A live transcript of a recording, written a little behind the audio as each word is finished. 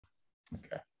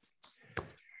Okay.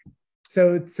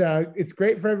 So it's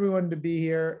great for everyone to be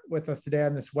here with us today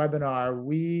on this webinar.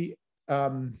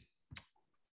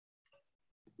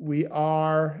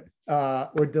 We're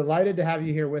delighted to have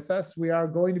you here with us. We are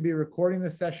going to be recording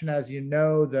this session. As you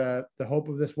know, the hope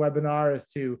of this webinar is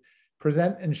to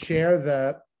present and share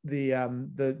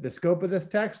the scope of this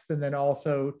text, and then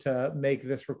also to make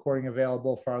this recording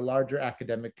available for our larger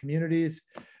academic communities,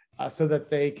 so that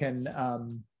they can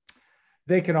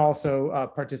also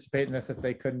participate in this if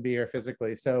they couldn't be here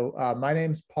physically. So my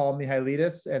name's Paul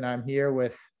Mihailidis, and I'm here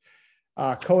with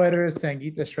co-editors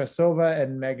Sangita, Shresthova,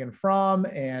 and Megan Fromm,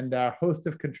 and a host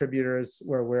of contributors,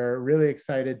 where we're really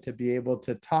excited to be able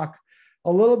to talk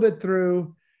a little bit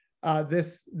through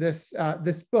this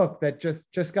book that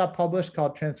just got published,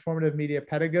 called Transformative Media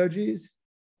Pedagogies,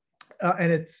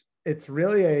 and it's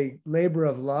really a labor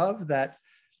of love that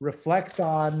reflects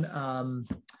on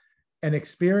an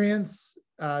experience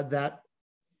that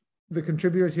the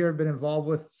contributors here have been involved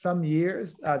with some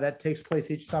years, that takes place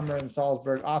each summer in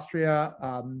Salzburg, Austria,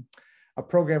 a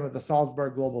program of the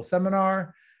Salzburg Global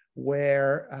Seminar,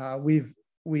 where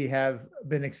we have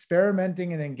been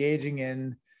experimenting and engaging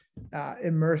in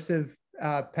immersive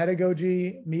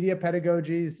pedagogy, media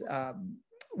pedagogies,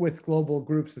 with global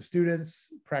groups of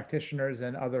students, practitioners,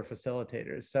 and other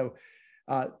facilitators. So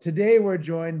today we're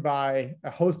joined by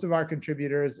a host of our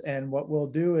contributors, and what we'll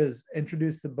do is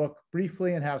introduce the book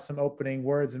briefly and have some opening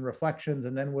words and reflections,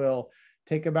 and then we'll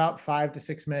take about 5 to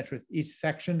 6 minutes with each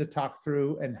section to talk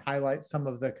through and highlight some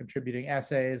of the contributing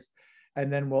essays,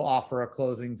 and then we'll offer a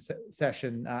closing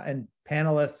session. And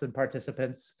panelists and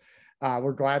participants,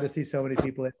 we're glad to see so many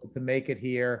people able to make it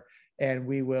here, and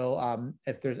we will,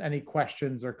 if there's any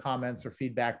questions or comments or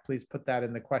feedback, please put that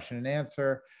in the question and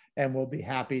answer, and we'll be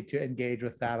happy to engage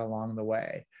with that along the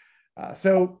way.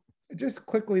 So just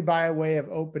quickly, by way of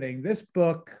opening, this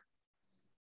book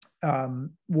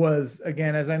was,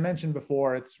 again, as I mentioned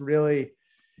before, it's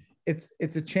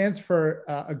a chance for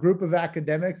a group of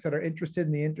academics that are interested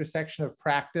in the intersection of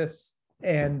practice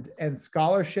and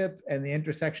scholarship, and the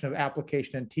intersection of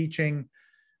application and teaching,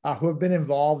 who have been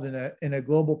involved in a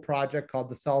global project called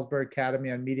the Salzburg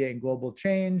Academy on Media and Global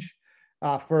Change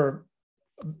for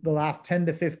the last 10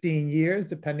 to 15 years,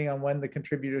 depending on when the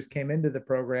contributors came into the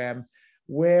program,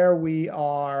 where we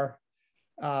are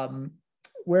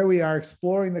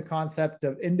exploring the concept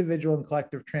of individual and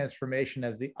collective transformation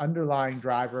as the underlying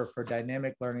driver for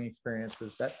dynamic learning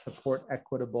experiences that support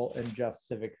equitable and just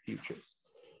civic futures.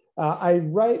 I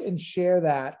write and share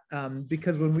that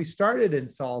because when we started in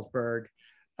Salzburg,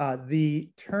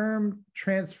 the term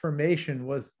transformation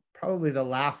was probably the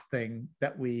last thing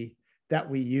that we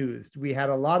used. We had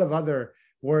a lot of other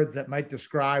words that might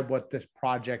describe what this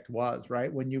project was,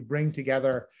 right? When you bring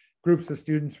together groups of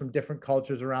students from different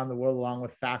cultures around the world, along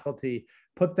with faculty,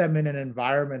 put them in an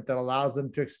environment that allows them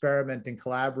to experiment and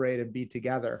collaborate and be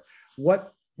together.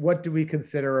 What do we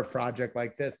consider a project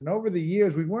like this? And over the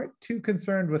years, we weren't too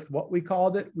concerned with what we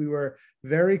called it. We were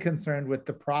very concerned with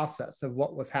the process of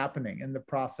what was happening, and the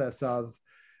process of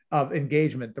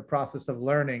engagement, the process of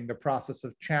learning, the process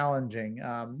of challenging,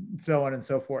 so on and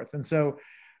so forth. And so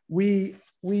we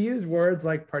use words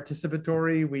like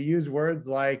participatory, we use words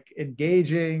like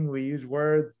engaging, we use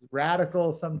words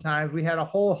radical sometimes. We had a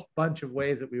whole bunch of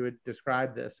ways that we would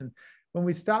describe this. And when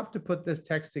we stopped to put this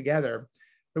text together,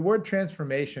 the word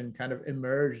transformation kind of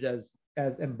emerged as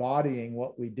embodying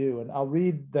what we do. And I'll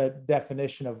read the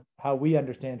definition of how we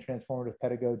understand transformative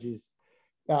pedagogies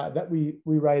that we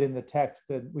write in the text.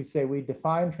 And we say, we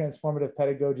define transformative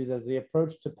pedagogies as the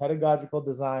approach to pedagogical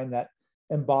design that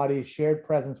embodies shared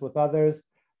presence with others,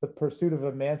 the pursuit of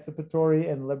emancipatory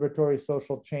and liberatory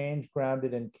social change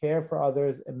grounded in care for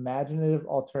others, imaginative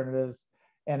alternatives,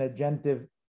 and agentive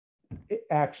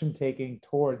action taking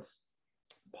towards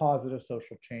positive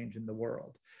social change in the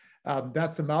world.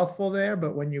 That's a mouthful there,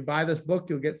 but when you buy this book,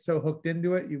 you'll get so hooked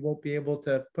into it, you won't be able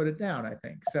to put it down, I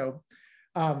think. So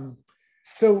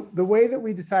the way that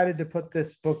we decided to put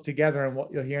this book together, and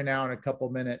what you'll hear now in a couple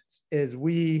minutes, is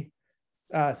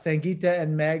Sangita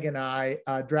and Meg and I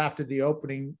drafted the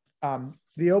opening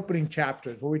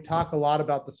chapters, where we talk a lot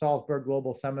about the Salzburg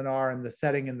Global Seminar and the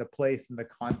setting and the place and the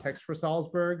context for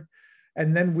Salzburg.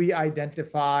 And then we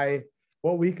identify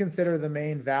what we consider the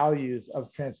main values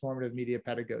of transformative media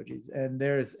pedagogies. And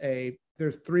there's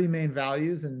 3 main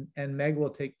values, and Meg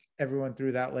will take everyone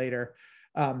through that later.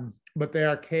 But they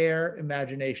are care,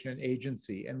 imagination, and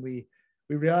agency. And we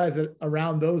realize that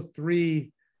around those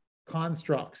 3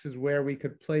 constructs is where we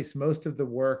could place most of the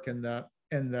work and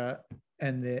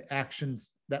the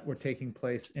actions that were taking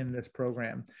place in this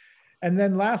program. And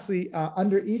then lastly,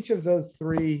 under each of those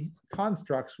three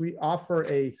constructs, we offer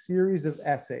a series of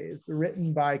essays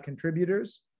written by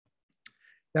contributors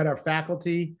that are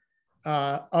faculty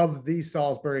of the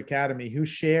Salzburg Academy who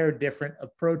share different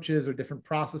approaches or different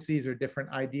processes or different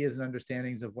ideas and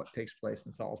understandings of what takes place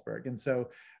in Salzburg. And so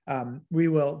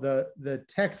the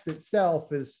text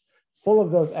itself is full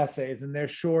of those essays, and they're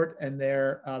short and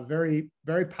they're very,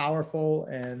 very powerful,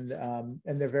 and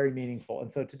they're very meaningful.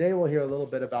 And so today we'll hear a little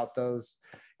bit about those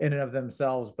in and of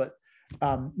themselves, but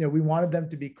we wanted them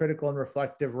to be critical and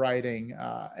reflective writing,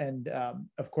 and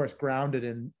of course grounded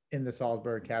in the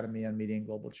Salzburg Academy on Media and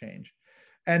Global Change.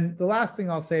 And the last thing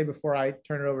I'll say before I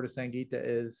turn it over to Sangita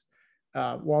is,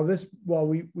 while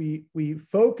we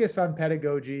focus on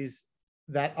pedagogies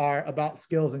that are about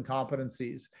skills and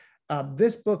competencies,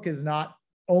 this book is not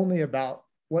only about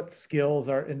what skills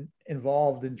are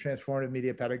involved in transformative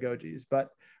media pedagogies, but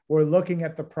we're looking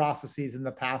at the processes and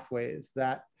the pathways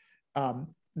that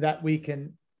we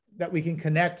can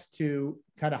connect to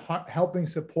kind of helping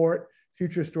support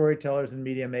future storytellers and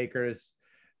media makers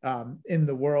in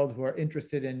the world who are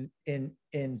interested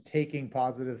in taking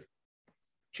positive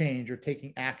change or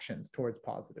taking actions towards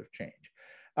positive change.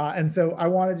 And so I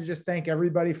wanted to just thank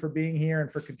everybody for being here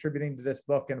and for contributing to this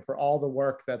book and for all the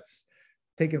work that's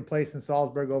taken place in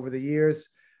Salzburg over the years.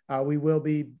 We will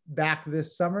be back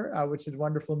this summer, which is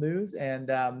wonderful news. And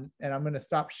I'm going to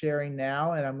stop sharing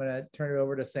now, and I'm going to turn it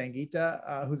over to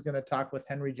Sangita, who's going to talk with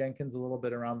Henry Jenkins a little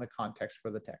bit around the context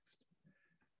for the text.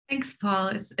 Thanks,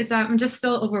 Paul. I'm just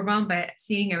still overwhelmed by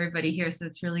seeing everybody here, so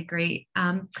it's really great.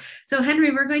 So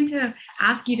Henry, we're going to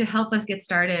ask you to help us get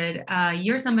started.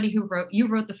 You're somebody who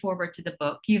wrote the foreword to the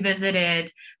book. You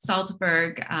visited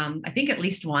Salzburg, I think at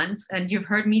least once, and you've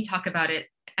heard me talk about it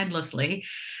endlessly.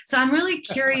 So I'm really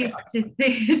curious to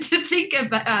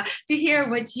hear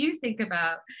what you think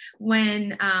about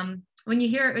when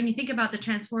you think about the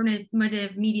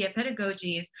transformative media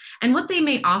pedagogies and what they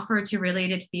may offer to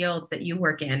related fields that you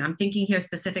work in. I'm thinking here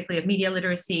specifically of media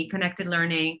literacy, connected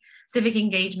learning, civic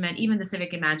engagement, even the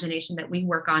civic imagination that we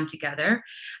work on together.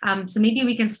 So maybe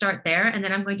we can start there, and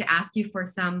then I'm going to ask you for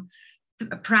some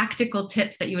practical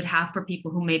tips that you would have for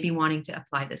people who may be wanting to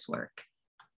apply this work.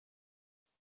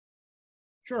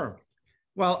 Sure.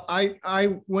 Well,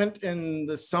 I went in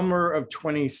the summer of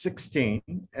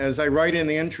 2016. As I write in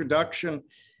the introduction,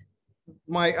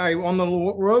 on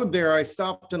the road there, I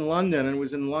stopped in London and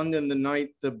was in London the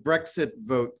night the Brexit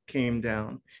vote came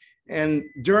down. And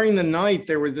during the night,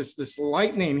 there was this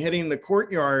lightning hitting the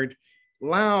courtyard,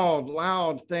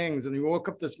 loud things. And we woke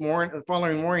up the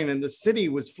following morning, and the city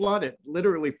was flooded,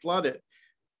 literally flooded,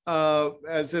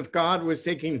 as if God was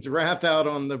taking his wrath out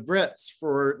on the Brits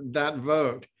for that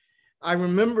vote. I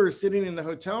remember sitting in the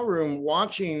hotel room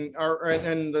watching,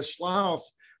 in the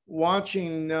Schloss,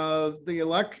 watching the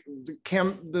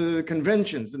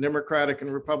conventions, the Democratic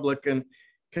and Republican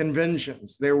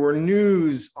conventions. There were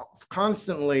news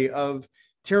constantly of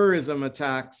terrorism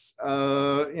attacks.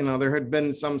 There had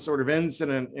been some sort of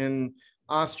incident in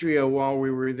Austria while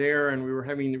we were there, and we were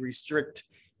having to restrict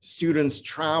students'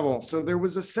 travel. So there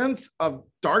was a sense of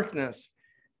darkness,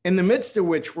 in the midst of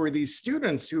which were these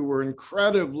students who were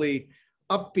incredibly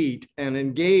upbeat and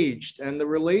engaged. And the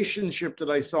relationship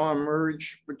that I saw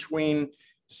emerge between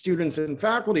students and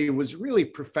faculty was really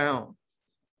profound.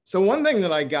 So one thing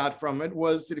that I got from it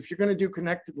was that if you're going to do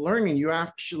connected learning, you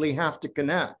actually have to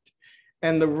connect.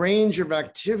 And the range of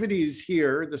activities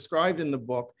here described in the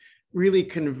book really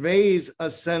conveys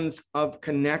a sense of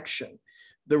connection.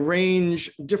 The range,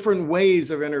 different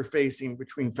ways of interfacing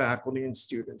between faculty and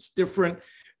students, different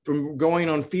from going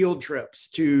on field trips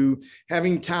to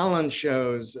having talent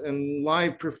shows and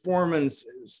live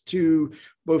performances to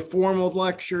both formal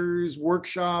lectures,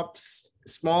 workshops,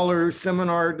 smaller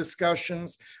seminar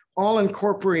discussions, all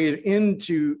incorporated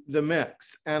into the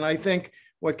mix. And I think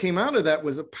what came out of that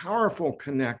was a powerful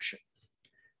connection.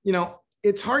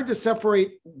 It's hard to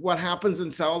separate what happens in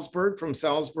Salzburg from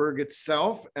Salzburg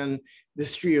itself and the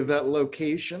history of that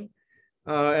location.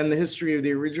 And the history of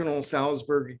the original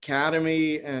Salzburg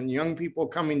Academy and young people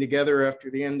coming together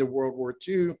after the end of World War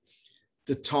II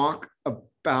to talk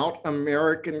about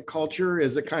American culture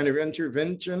as a kind of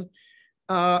intervention.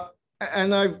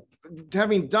 And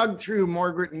having dug through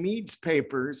Margaret Mead's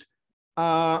papers,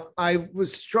 I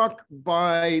was struck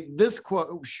by this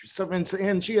quote,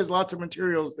 and she has lots of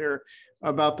materials there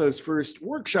about those first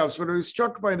workshops, but I was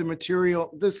struck by the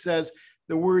material. This says,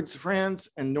 the words France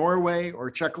and Norway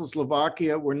or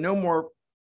Czechoslovakia were no more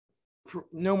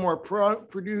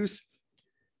produced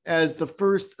as the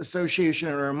first association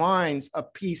in our minds, a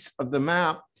piece of the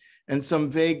map and some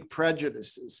vague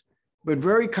prejudices, but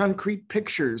very concrete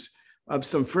pictures of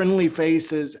some friendly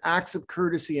faces, acts of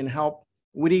courtesy and help,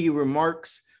 witty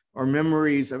remarks, or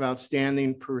memories of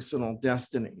outstanding personal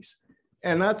destinies.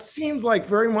 And that seemed like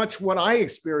very much what I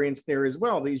experienced there as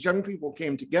well. These young people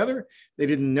came together. They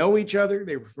didn't know each other.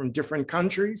 They were from different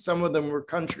countries. Some of them were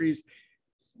countries,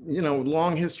 with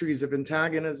long histories of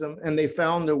antagonism, and they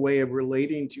found a way of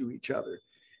relating to each other.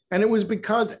 And it was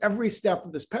because every step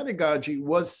of this pedagogy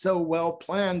was so well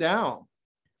planned out,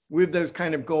 with those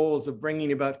kind of goals of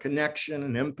bringing about connection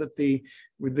and empathy,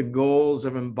 with the goals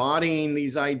of embodying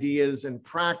these ideas in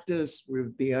practice,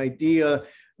 with the idea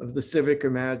of the civic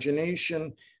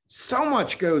imagination. So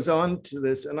much goes on to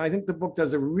this, and I think the book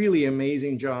does a really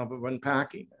amazing job of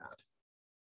unpacking that.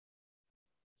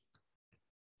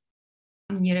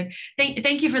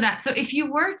 Thank you for that. So if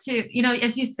you were to,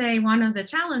 as you say, one of the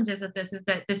challenges of this is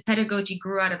that this pedagogy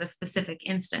grew out of a specific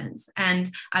instance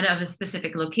and out of a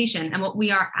specific location. And what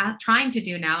we are trying to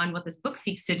do now, and what this book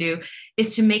seeks to do,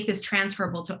 is to make this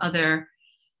transferable to other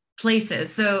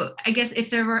places. So I guess if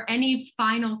there were any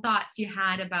final thoughts you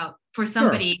had for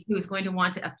somebody who is going to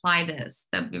want to apply this,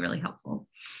 that would be really helpful.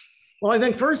 Well, I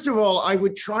think first of all, I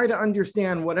would try to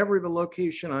understand whatever the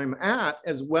location I'm at,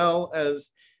 as well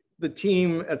as the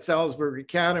team at Salzburg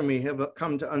Academy have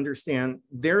come to understand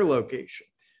their location,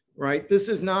 right? This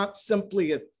is not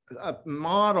simply a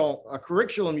model, a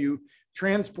curriculum you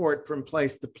transport from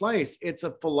place to place. It's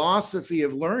a philosophy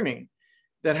of learning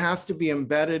that has to be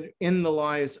embedded in the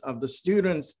lives of the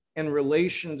students in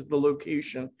relation to the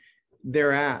location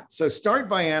they're at. So start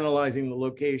by analyzing the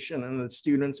location and the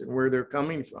students and where they're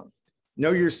coming from.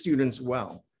 Know your students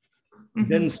well. Mm-hmm.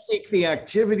 Then seek the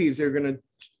activities they're going to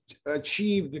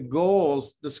achieve the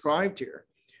goals described here.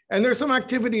 And there's some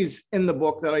activities in the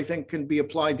book that I think can be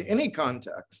applied to any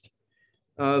context.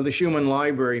 The Schumann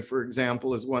Library, for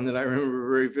example, is one that I remember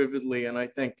very vividly, and I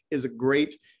think is a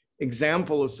great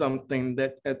example of something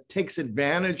that takes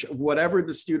advantage of whatever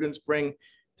the students bring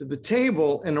to the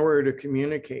table in order to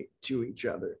communicate to each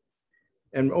other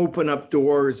and open up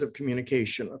doors of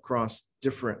communication across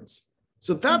difference.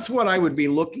 So that's what I would be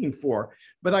looking for.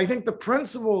 But I think the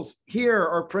principles here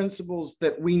are principles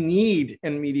that we need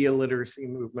in media literacy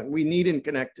movement. We need in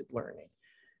connected learning.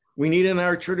 We need in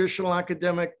our traditional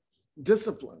academic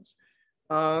disciplines.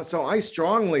 So I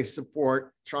strongly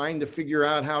support trying to figure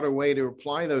out how to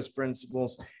apply those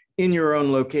principles in your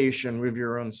own location with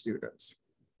your own students.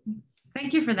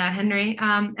 Thank you for that, Henry.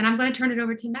 And I'm going to turn it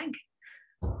over to Meg.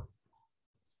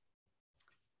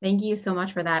 Thank you so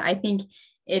much for that. I think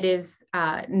it is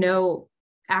no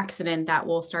accident that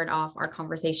we'll start off our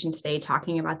conversation today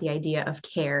talking about the idea of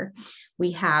care.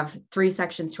 We have 3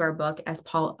 sections to our book, as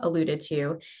Paul alluded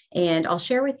to, and I'll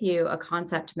share with you a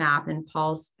concept map, and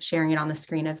Paul's sharing it on the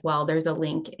screen as well. There's a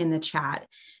link in the chat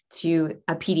to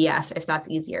a PDF if that's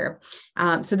easier.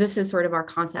 So this is sort of our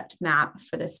concept map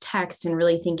for this text, and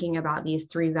really thinking about these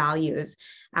 3 values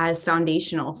as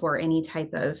foundational for any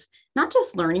type of not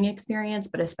just learning experience,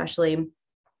 but especially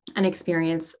an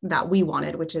experience that we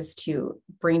wanted, which is to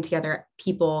bring together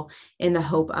people in the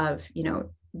hope of,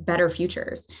 better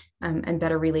futures and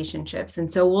better relationships.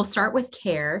 And so we'll start with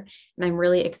care. And I'm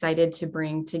really excited to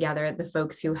bring together the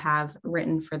folks who have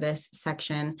written for this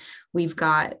section. We've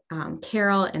got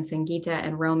Carol and Sangita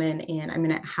and Roman, and I'm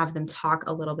going to have them talk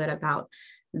a little bit about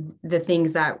the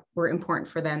things that were important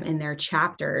for them in their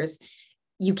chapters.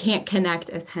 You can't connect,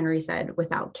 as Henry said,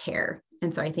 without care.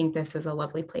 And so I think this is a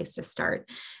lovely place to start.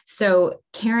 So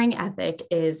caring ethic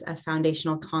is a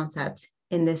foundational concept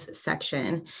in this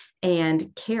section.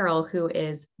 And Carol, who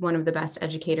is one of the best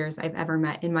educators I've ever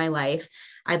met in my life,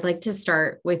 I'd like to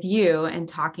start with you and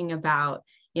talking about,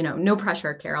 no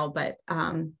pressure, Carol, but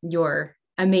you're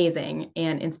amazing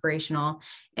and inspirational.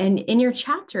 And in your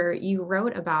chapter, you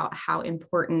wrote about how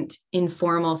important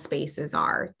informal spaces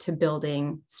are to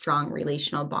building strong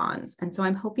relational bonds. And so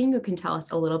I'm hoping you can tell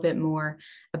us a little bit more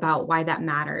about why that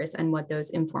matters and what those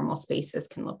informal spaces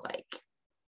can look like.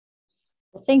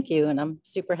 Well, thank you. And I'm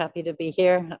super happy to be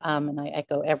here. And I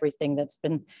echo everything that's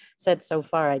been said so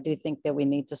far. I do think that we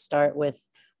need to start with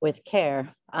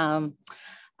care.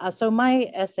 So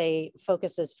my essay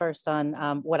focuses first on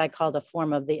what I called a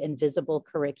form of the invisible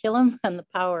curriculum and the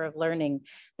power of learning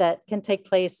that can take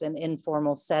place in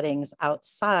informal settings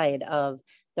outside of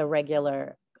the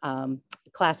regular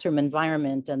classroom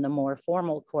environment and the more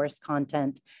formal course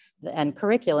content and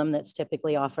curriculum that's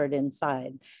typically offered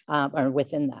inside or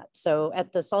within that. So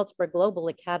at the Salzburg Global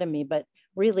Academy, but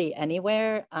really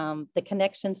anywhere, the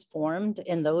connections formed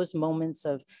in those moments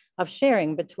of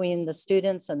sharing between the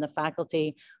students and the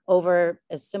faculty over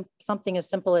something as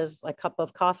simple as a cup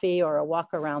of coffee or a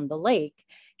walk around the lake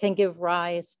can give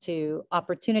rise to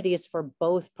opportunities for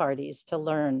both parties to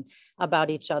learn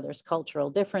about each other's cultural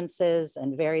differences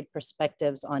and varied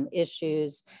perspectives on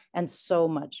issues and so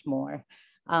much more.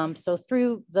 So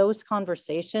through those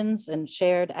conversations and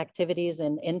shared activities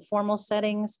in informal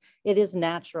settings, it is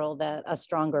natural that a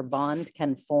stronger bond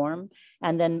can form,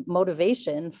 and then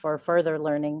motivation for further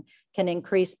learning can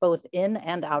increase both in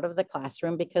and out of the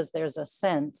classroom because there's a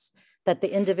sense that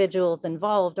the individuals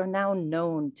involved are now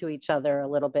known to each other a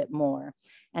little bit more.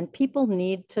 And people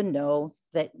need to know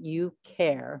that you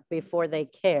care before they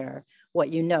care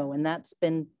what you know. And that's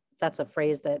a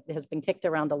phrase that has been kicked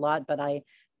around a lot, but I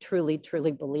truly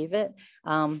believe it.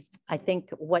 I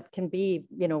think what can be,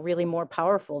 really more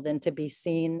powerful than to be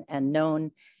seen and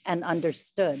known and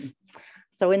understood.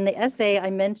 So in the essay, I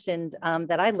mentioned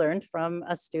that I learned from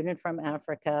a student from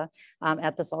Africa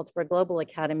at the Salzburg Global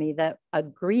Academy that a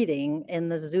greeting in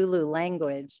the Zulu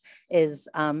language is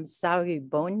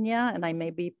Sawubona, and I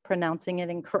may be pronouncing it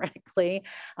incorrectly,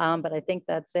 but I think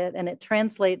that's it. And it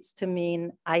translates to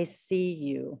mean, I see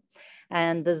you.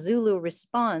 And the Zulu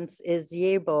response is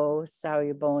Yebo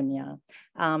Sawubona.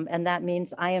 And that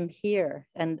means I am here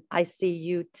and I see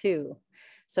you too.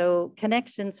 So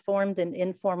connections formed in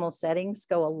informal settings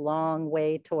go a long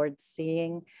way towards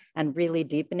seeing and really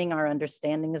deepening our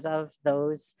understandings of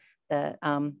those that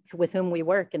with whom we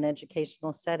work in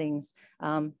educational settings,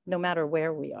 no matter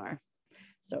where we are.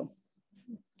 So.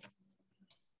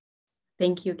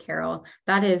 Thank you, Carol.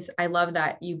 I love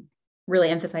that you really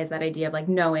emphasize that idea of like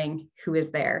knowing who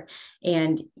is there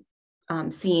and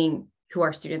seeing who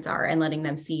our students are and letting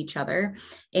them see each other.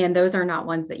 And those are not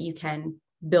ones that you can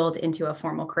build into a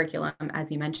formal curriculum.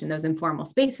 As you mentioned, those informal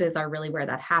spaces are really where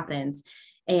that happens.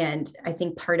 And I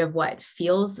think part of what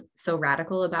feels so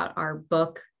radical about our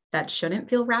book that shouldn't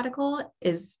feel radical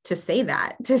is to say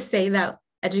that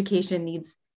education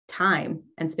needs time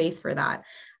and space for that.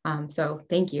 So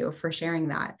thank you for sharing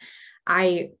that.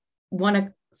 I want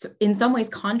to, in some ways,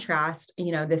 contrast,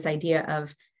 this idea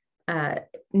of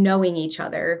knowing each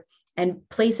other and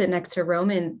place it next to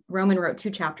Roman. Roman wrote 2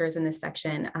 chapters in this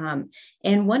section.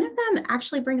 And one of them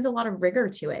actually brings a lot of rigor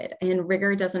to it. And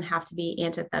rigor doesn't have to be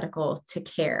antithetical to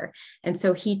care. And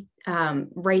so he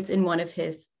writes in one of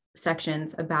his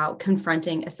sections about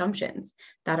confronting assumptions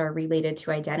that are related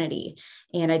to identity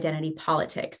and identity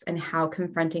politics, and how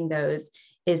confronting those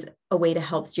is a way to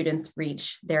help students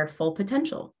reach their full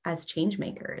potential as change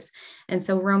makers. And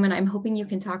so, Roman, I'm hoping you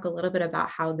can talk a little bit about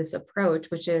how this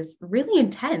approach, which is really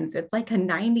intense, it's like a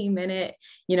 90-minute,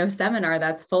 seminar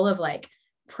that's full of like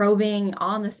probing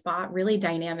on the spot, really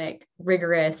dynamic,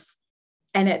 rigorous,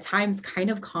 and at times kind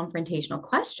of confrontational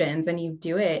questions, and you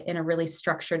do it in a really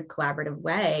structured, collaborative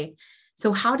way.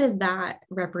 So how does that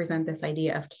represent this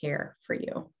idea of care for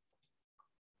you?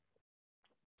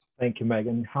 Thank you,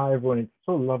 Megan. Hi, everyone. It's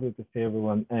so lovely to see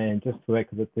everyone. And just to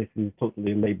echo that this is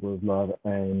totally a labor of love,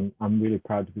 and I'm really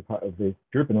proud to be part of this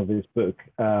group and of this book.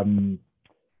 So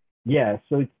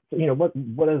it's,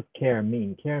 what does care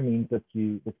mean? Care means that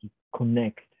you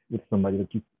connect with somebody,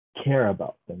 that you care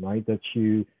about them, right? That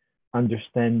you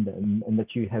understand them and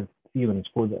that you have feelings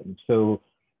for them. So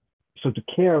to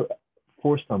care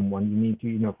for someone, you need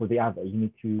to, for the other, you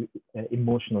need to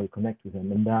emotionally connect with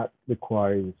them, and that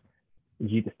requires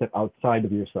you to step outside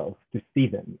of yourself to see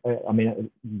them.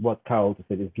 What Carol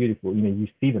said is beautiful. You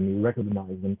see them, you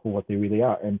recognize them for what they really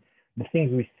are. And the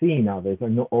things we see in others are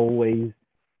not always,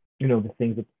 the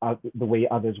things that are the way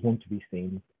others want to be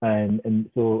seen. And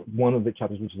so one of the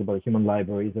chapters, which is about human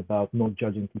library, is about not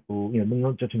judging people,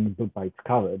 not judging the book by its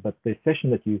cover. But the session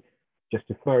that you just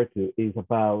referred to is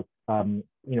about,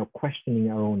 questioning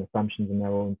our own assumptions and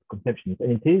our own conceptions.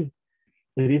 And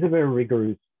it is a very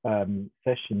rigorous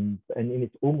sessions, and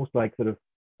it's almost like sort of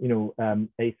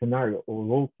a scenario or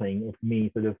role playing of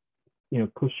me sort of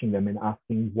pushing them and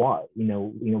asking why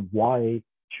why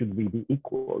should we be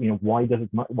equal, why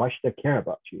should I care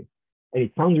about you? And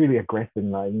it sounds really aggressive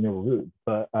and like rude,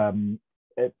 but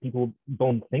people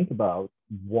don't think about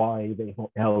why they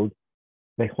hold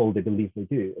the beliefs they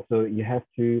do. So you have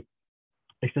to,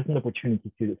 it's just an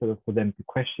opportunity to sort of for them to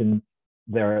question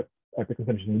their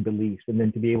preconceptions and beliefs, and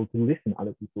then to be able to listen to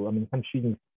other people. Some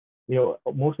students,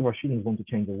 most of our students want to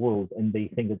change the world, and they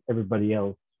think that everybody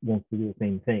else wants to do the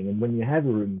same thing. And when you have a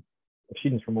room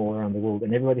students from all around the world,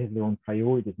 and everybody has their own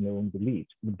priorities and their own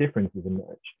beliefs. The differences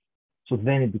emerge. So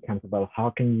then it becomes about how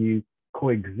can you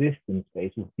coexist in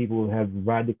space with people who have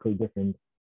radically different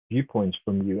viewpoints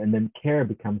from you, and then care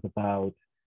becomes about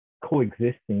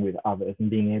coexisting with others and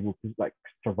being able to like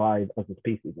survive as a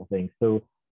species, I think. So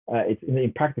it's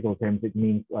in practical terms, it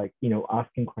means like, you know,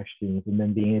 asking questions and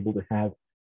then being able to have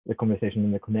the conversation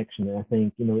and the connection. And I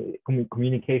think, you know,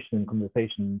 communication and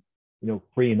conversation, you know,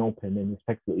 free and open and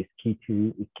respectful is key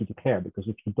to care, because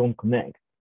if you don't connect,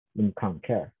 then you can't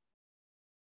care.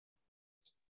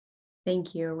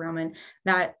 Thank you, Roman.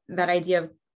 That idea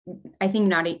of, I think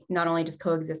not only just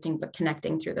coexisting, but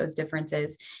connecting through those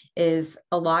differences is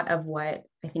a lot of what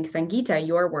I think Sangita,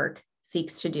 your work,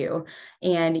 seeks to do.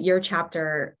 And your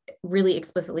chapter really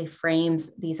explicitly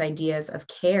frames these ideas of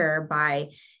care by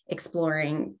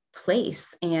exploring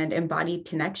place and embodied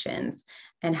connections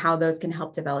and how those can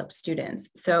help develop students.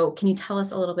 So can you tell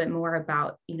us a little bit more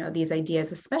about, you know, these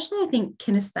ideas, especially I think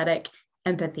kinesthetic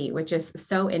empathy, which is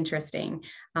so interesting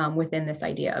within this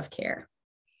idea of care?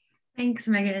 Thanks,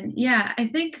 Megan. Yeah, I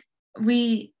think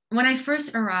when I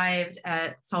first arrived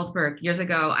at Salzburg years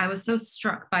ago, I was so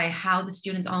struck by how the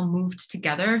students all moved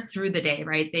together through the day,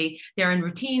 right? They're in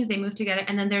routines, they move together,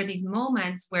 and then there are these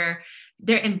moments where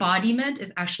their embodiment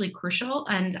is actually crucial.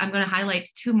 And I'm going to highlight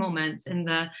two moments in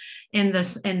the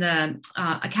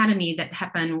academy that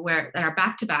happen that are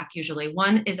back to back usually.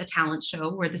 One is a talent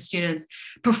show where the students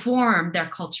perform their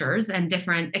cultures and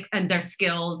their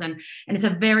skills, and it's a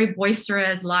very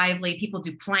boisterous, lively. People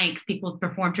do planks, people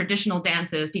perform traditional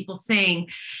dances, people sing,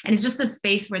 and it's just a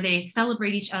space where they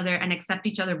celebrate each other and accept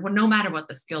each other, no matter what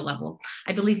the skill level.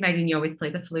 I believe, Megan, you always play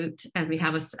the flute, and we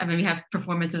have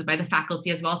performances by the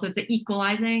faculty as well. So it's an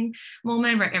equalizing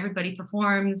moment where everybody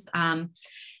performs. And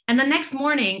the next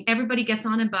morning, everybody gets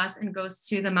on a bus and goes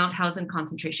to the Mauthausen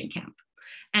concentration camp.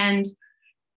 And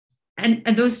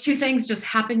those two things just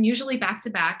happen usually back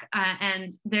to back.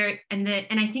 And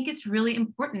I think it's really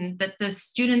important that the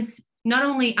students not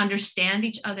only understand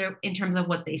each other in terms of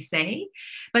what they say,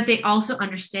 but they also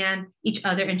understand each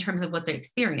other in terms of what they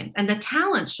experience. And the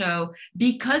talent show,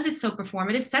 because it's so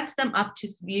performative, sets them up to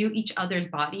view each other's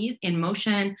bodies in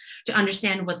motion, to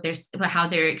understand how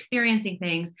they're experiencing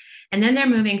things. And then they're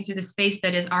moving through the space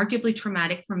that is arguably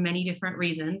traumatic for many different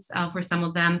reasons. For some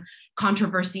of them,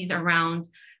 controversies around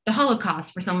the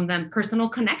Holocaust, for some of them, personal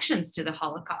connections to the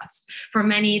Holocaust, for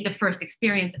many, the first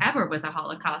experience ever with the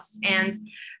Holocaust. And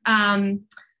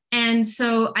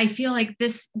so I feel like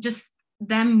just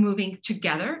them moving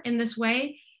together in this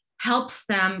way helps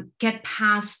them get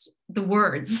past the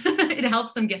words. It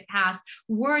helps them get past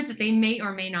words that they may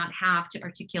or may not have to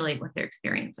articulate what they're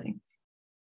experiencing.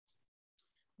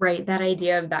 Right, that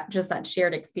idea of that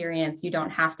shared experience, you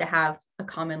don't have to have a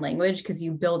common language because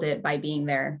you build it by being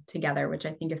there together, which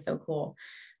I think is so cool.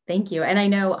 Thank you. And I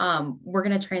know we're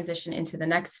going to transition into the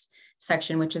next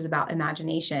section, which is about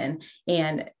imagination,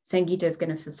 and Sangita is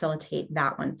going to facilitate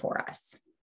that one for us.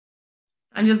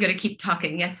 I'm just going to keep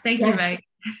talking. Yes, thank you, Meg.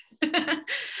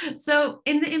 So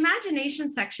in the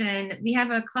imagination section, we have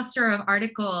a cluster of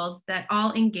articles that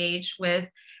all engage with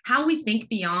how we think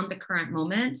beyond the current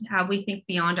moment, how we think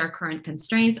beyond our current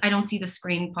constraints. I don't see the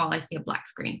screen, Paul. I see a black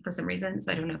screen for some reason,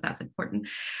 so I don't know if that's important.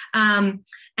 And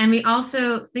we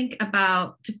also think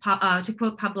about, to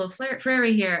quote Pablo Freire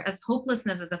here, as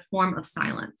hopelessness as a form of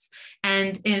silence.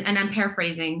 And I'm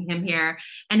paraphrasing him here,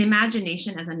 and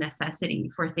imagination as a necessity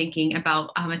for thinking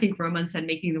about, I think Roman said,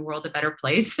 making the world a better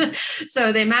place.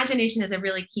 So the imagination is a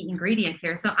really key ingredient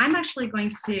here. So I'm actually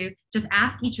going to just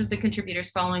ask each of the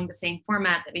contributors, following the same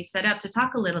format that we've set up, to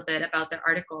talk a little bit about the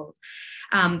articles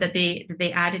that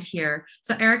they added here.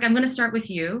 So Eric, I'm going to start with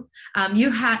you.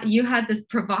 You had this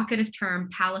provocative term,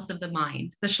 palace of the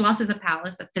mind. The Schloss is a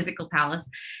palace, a physical palace,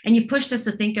 and you pushed us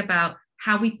to think about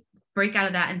how we break out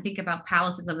of that and think about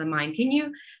palaces of the mind. Can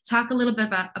you talk a little bit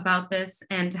about this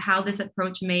and how this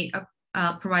approach may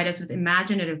provide us with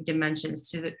imaginative dimensions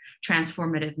to the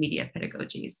transformative media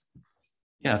pedagogies?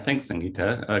 Yeah, thanks,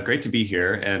 Sangita. Great to be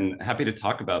here and happy to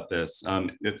talk about this.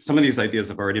 Some of these ideas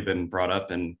have already been brought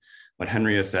up in what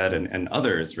Henry has said and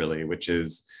others, really, which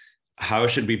is how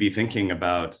should we be thinking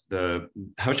about the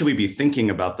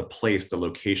place, the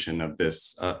location of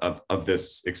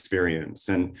this experience?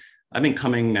 And I've been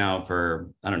coming now for,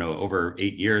 I don't know, over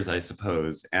 8 years, I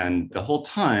suppose. And the whole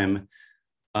time,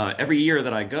 every year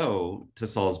that I go to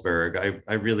Salzburg,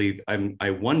 I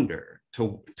wonder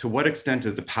to what extent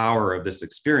is the power of this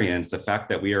experience, the fact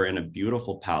that we are in a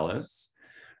beautiful palace,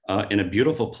 in a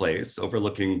beautiful place,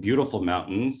 overlooking beautiful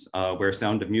mountains, where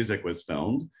Sound of Music was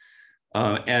filmed.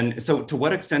 And so to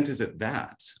what extent is it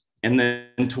that? And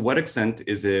then to what extent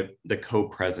is it the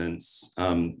co-presence,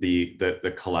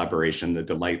 the collaboration, the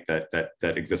delight that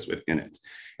exists within it?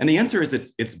 And the answer is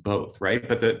it's both, right?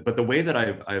 But the way that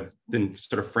I've been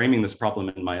sort of framing this problem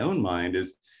in my own mind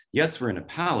is, yes, we're in a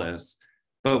palace,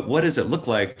 but what does it look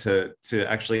like to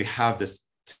actually have this,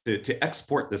 to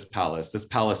export this palace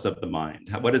of the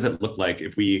mind? What does it look like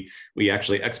if we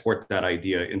actually export that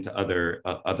idea into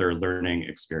other learning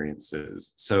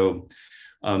experiences? So,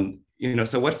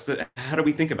 so how do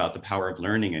we think about the power of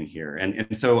learning in here?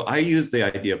 And so I use the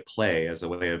idea of play as a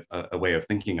way of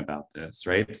thinking about this,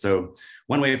 right? So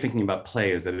one way of thinking about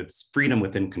play is that it's freedom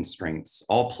within constraints.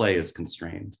 All play is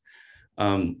constrained.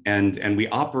 And we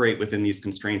operate within these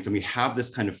constraints, and we have this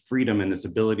kind of freedom and this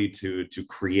ability to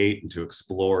create and to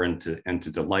explore and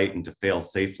to delight and to fail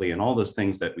safely, and all those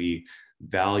things that we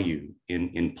value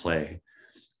in play.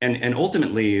 And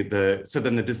ultimately, so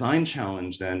then the design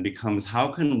challenge then becomes, how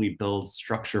can we build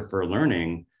structure for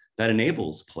learning that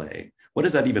enables play? What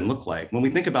does that even look like? When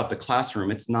we think about the classroom,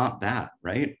 it's not that,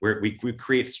 right? Where we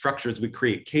create structures, we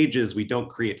create cages, we don't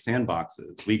create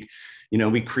sandboxes. We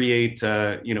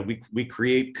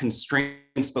create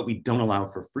constraints, but we don't allow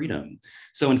for freedom.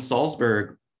 So in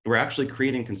Salzburg, we're actually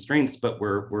creating constraints, but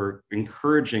we're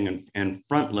encouraging and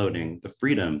front loading the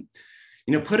freedom.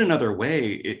 Put another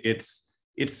way,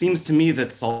 it seems to me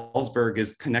that Salzburg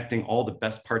is connecting all the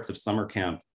best parts of summer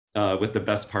camp with the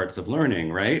best parts of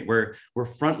learning, right? We're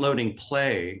front loading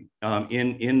play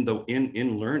in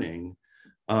learning,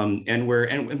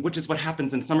 and which is what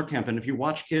happens in summer camp. And if you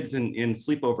watch kids in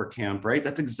sleepover camp, right,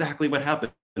 that's exactly what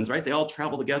happens, right? They all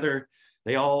travel together,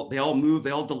 they all move,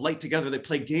 they all delight together, they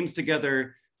play games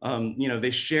together,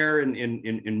 they share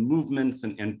in movements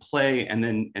and play, and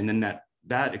then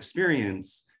that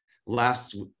experience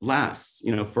lasts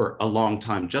for a long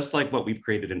time, just like what we've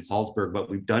created in Salzburg, but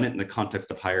we've done it in the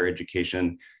context of higher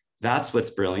education. That's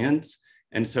what's brilliant.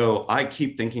 And so I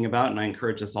keep thinking about, and I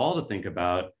encourage us all to think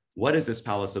about, what is this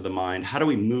palace of the mind? How do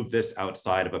we move this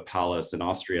outside of a palace in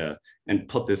Austria and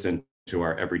put this into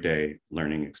our everyday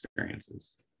learning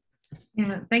experiences?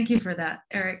 Yeah, thank you for that,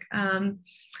 Eric.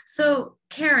 So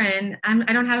Karen,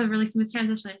 I don't have a really smooth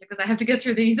transition because I have to get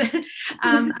through these.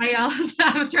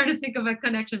 I was trying to think of a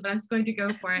connection, but I'm just going to go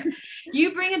for it.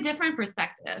 You bring a different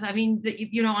perspective. I mean,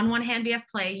 on one hand we have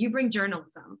play, you bring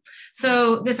journalism.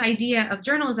 So this idea of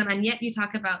journalism, and yet you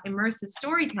talk about immersive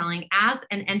storytelling as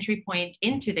an entry point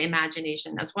into the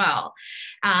imagination as well,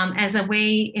 as a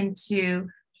way into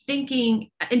thinking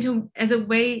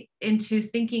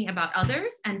about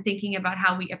others and thinking about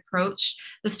how we approach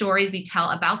the stories we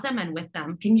tell about them and with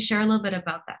them. Can you share a little bit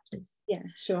about that, please? Yeah,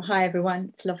 sure. Hi, everyone.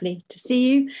 It's lovely to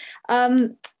see you.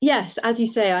 Yes, as you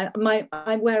say,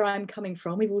 where I'm coming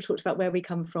from, we've all talked about where we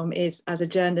come from, is as a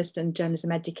journalist and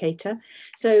journalism educator.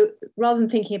 So rather than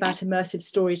thinking about immersive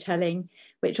storytelling,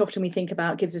 which often we think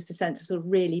about gives us the sense of sort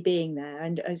of really being there,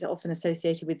 and is often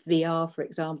associated with VR, for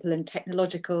example, and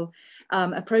technological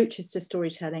approaches to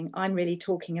storytelling, I'm really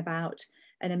talking about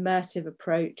an immersive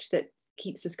approach that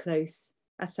keeps us close,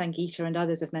 as Sangita and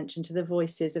others have mentioned, to the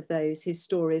voices of those whose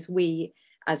stories we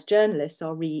as journalists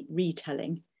are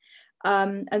retelling.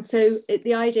 And so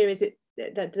the idea is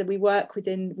that we work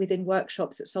within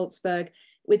workshops at Salzburg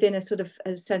within a sort of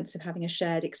a sense of having a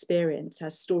shared experience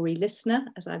as story listener,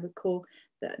 as I would call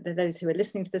those who are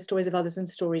listening to the stories of others, and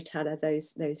storyteller,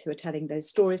 those who are telling those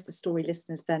stories, the story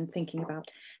listeners then thinking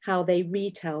about how they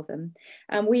retell them.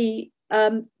 And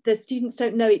the students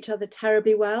don't know each other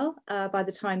terribly well by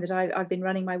the time that I've been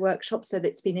running my workshops, so that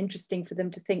it's been interesting for them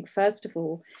to think, first of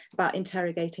all, about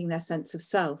interrogating their sense of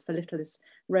self, a little as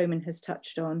Roman has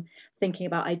touched on, thinking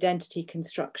about identity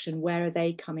construction, where are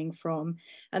they coming from,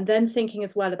 and then thinking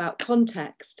as well about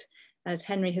context. As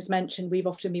Henry has mentioned, we've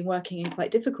often been working in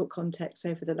quite difficult contexts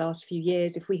over the last few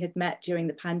years. If we had met during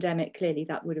the pandemic, clearly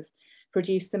that would have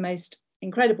produced the most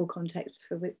incredible context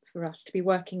for us to be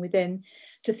working within,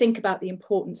 to think about the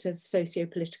importance of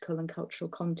socio-political and cultural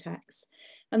contexts.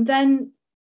 And then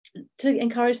to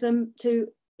encourage them to,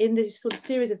 in this sort of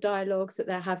series of dialogues that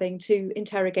they're having, to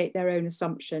interrogate their own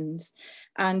assumptions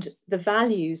and the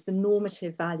values, the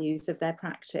normative values of their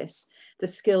practice, the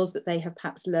skills that they have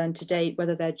perhaps learned to date,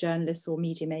 whether they're journalists or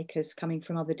media makers coming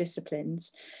from other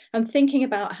disciplines, and thinking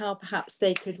about how perhaps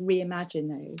they could reimagine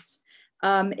those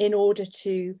in order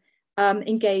to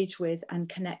engage with and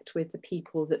connect with the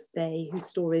people whose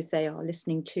stories they are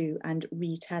listening to and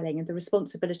retelling, and the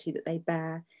responsibility that they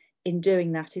bear in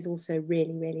doing that is also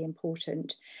really, really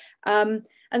important. And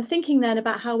thinking then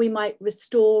about how we might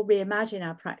reimagine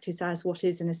our practice as what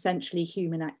is an essentially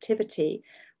human activity,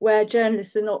 where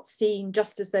journalists are not seen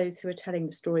just as those who are telling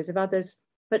the stories of others,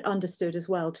 but understood as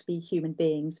well to be human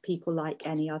beings, people like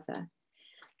any other.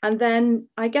 And then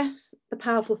I guess the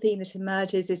powerful theme that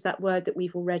emerges is that word that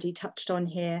we've already touched on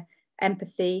here,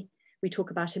 empathy. We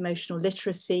talk about emotional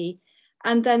literacy,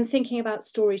 and then thinking about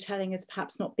storytelling as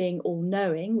perhaps not being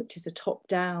all-knowing, which is a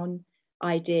top-down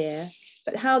idea,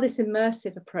 but how this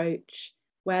immersive approach,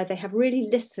 where they have really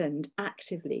listened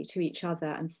actively to each other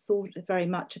and thought very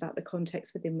much about the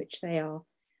context within which they are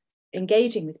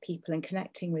engaging with people and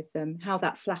connecting with them, how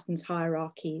that flattens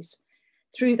hierarchies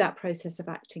through that process of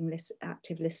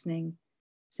active listening,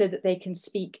 so that they can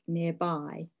speak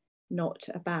nearby, not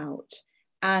about.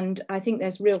 And I think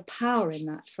there's real power in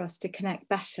that for us to connect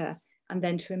better and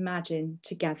then to imagine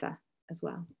together as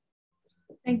well.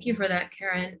 Thank you for that,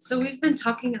 Karen. So we've been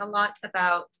talking a lot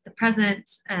about the present,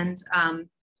 and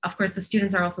of course, the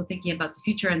students are also thinking about the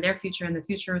future and their future and the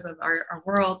futures of our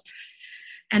world.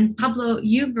 And Pablo,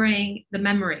 you bring the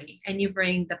memory and you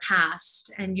bring the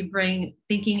past, and you bring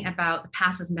thinking about the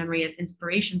past as memory as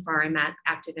inspiration for our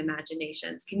active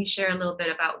imaginations. Can you share a little bit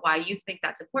about why you think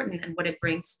that's important and what it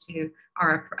brings to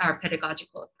our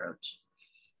pedagogical approach?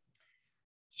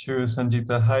 Sure,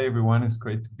 Sangita. Hi, everyone. It's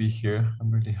great to be here.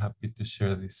 I'm really happy to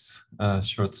share this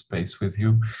short space with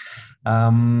you.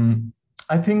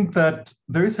 I think that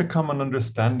there is a common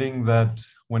understanding that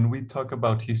when we talk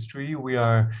about history, we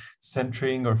are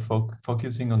centering or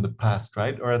focusing on the past,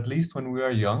 right? Or at least when we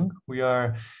are young, we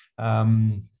are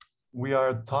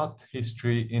taught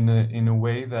history in a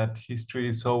way that history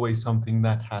is always something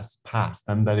that has passed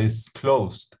and that is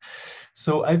closed.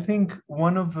 So I think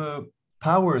one of the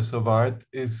powers of art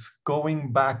is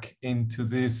going back into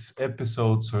these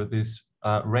episodes or these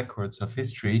records of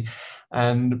history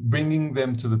and bringing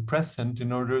them to the present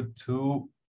in order to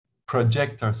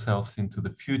project ourselves into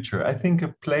the future. I think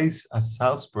a place as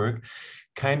Salzburg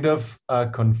kind of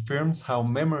confirms how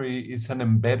memory is an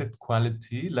embedded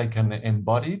quality, like an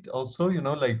embodied also, you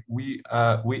know, like we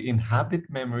inhabit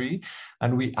memory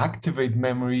and we activate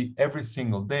memory every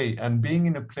single day. And being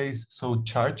in a place so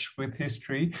charged with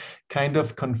history kind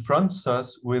of confronts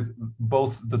us with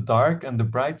both the dark and the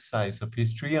bright sides of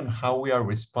history and how we are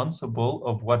responsible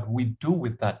of what we do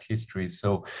with that history.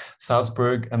 So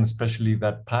Salzburg, and especially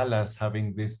that palace,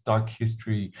 having this dark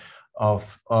history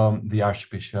of the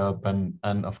Archbishop and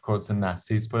of course the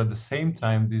Nazis, but at the same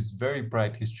time, this very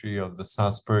bright history of the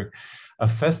Salzburg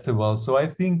festival. So I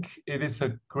think it is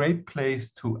a great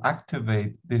place to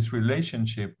activate this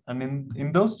relationship. And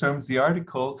in those terms, the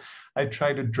article, I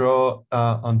try to draw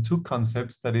on two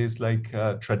concepts, that is like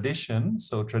tradition.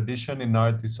 So tradition in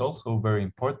art is also very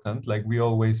important. Like we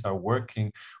always are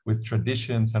working with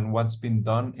traditions and what's been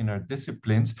done in our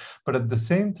disciplines. But at the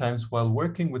same time, while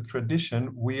working with tradition,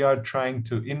 we are trying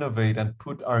to innovate and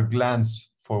put our glance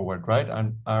forward, right?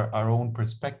 And our own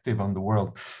perspective on the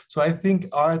world. So I think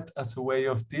art as a way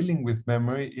of dealing with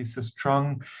memory is a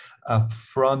strong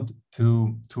front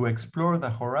to explore the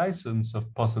horizons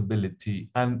of possibility.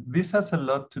 And this has a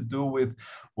lot to do with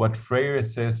what Freire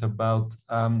says about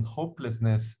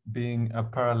hopelessness being a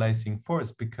paralyzing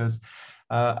force, because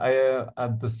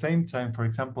at the same time, for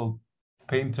example,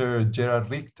 painter Gerhard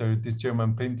Richter, this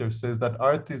German painter, says that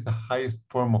art is the highest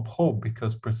form of hope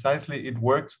because precisely it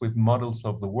works with models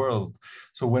of the world.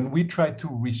 So when we try to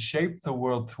reshape the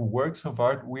world through works of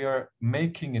art, we are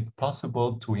making it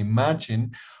possible to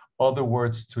imagine other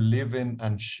worlds to live in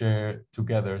and share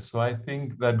together. So I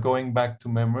think that going back to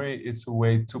memory is a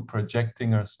way to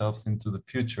projecting ourselves into the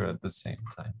future at the same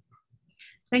time.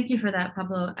 Thank you for that,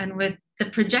 Pablo. And with the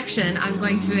projection, I'm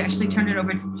going to actually turn it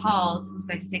over to Paul, who's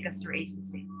going to take us through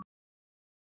agency.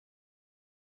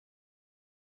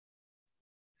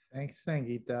 Thanks,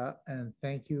 Sangita, and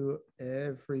thank you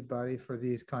everybody for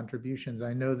these contributions.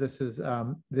 I know this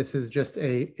is just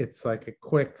it's like a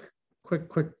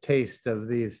quick taste of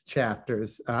these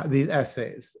chapters, these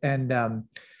essays, and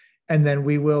then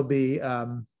we will be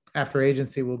after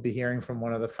agency, we'll be hearing from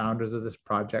one of the founders of this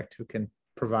project who can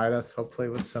provide us hopefully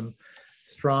with some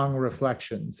strong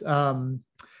reflections.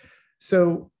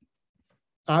 So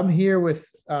I'm here with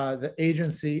the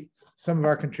agency, some of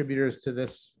our contributors to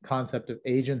this concept of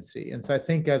agency. And so I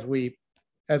think as we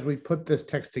put this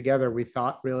text together, we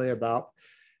thought really about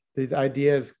these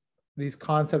ideas, these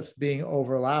concepts being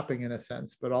overlapping in a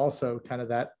sense, but also kind of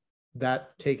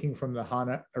that taking from the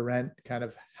Hannah Arendt kind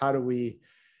of how do we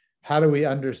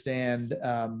understand,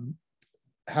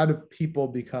 how do people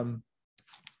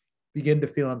begin to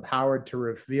feel empowered to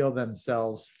reveal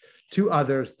themselves to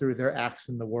others through their acts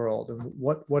in the world, and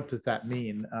what does that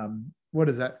mean? What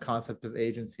does that concept of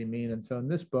agency mean? And so in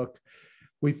this book,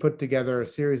 we put together a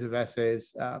series of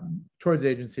essays towards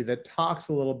agency that talks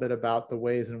a little bit about the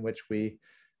ways in which we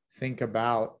think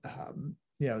about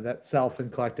that self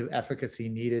and collective efficacy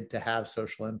needed to have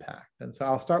social impact. And so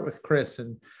I'll start with Chris,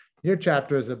 and your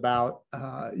chapter is on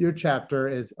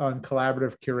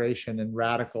collaborative curation and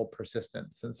radical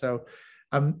persistence. And so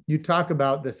you talk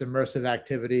about this immersive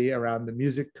activity around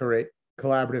the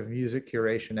collaborative music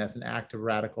curation as an act of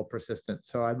radical persistence.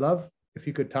 So I'd love if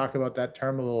you could talk about that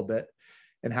term a little bit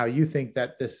and how you think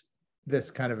that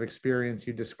this kind of experience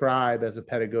you describe as a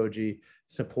pedagogy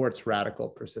supports radical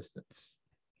persistence.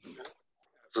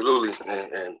 Absolutely.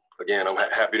 And again, I'm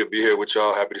happy to be here with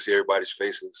y'all. Happy to see everybody's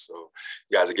faces. So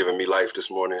you guys are giving me life this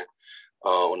morning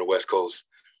on the West Coast.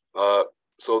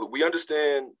 So we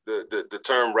understand the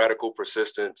term radical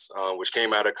persistence, which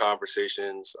came out of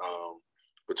conversations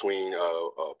between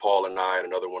Paul and I and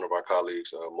another one of our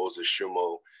colleagues, Moses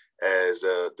Shumo, as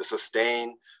the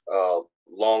sustained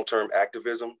long-term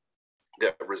activism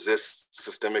that resists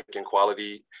systemic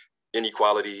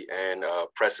inequality and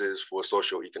presses for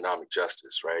socio-economic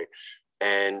justice, right?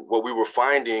 And what we were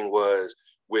finding was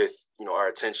with our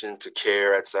attention to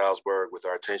care at Salzburg, with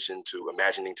our attention to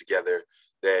imagining together,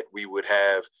 that we would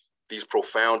have these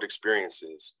profound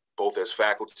experiences, both as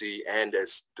faculty and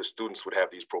as the students would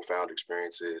have these profound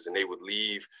experiences, and they would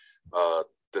leave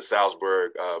the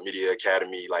Salzburg Media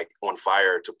Academy like on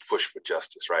fire to push for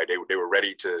justice, right? They were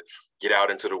ready to get out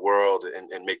into the world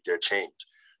and make their change.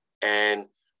 And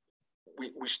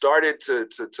we started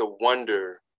to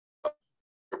wonder,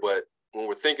 but when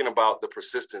we're thinking about the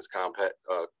persistence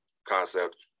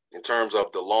concept in terms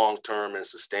of the long-term and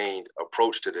sustained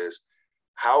approach to this,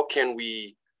 how can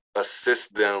we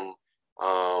assist them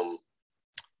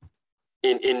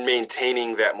in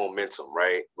maintaining that momentum,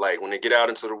 right? Like when they get out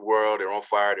into the world, they're on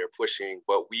fire, they're pushing,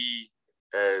 but we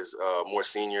as more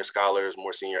senior scholars,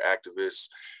 more senior activists,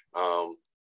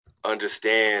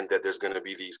 understand that there's going to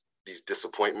be these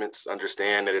disappointments,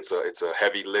 understand that it's a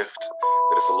heavy lift,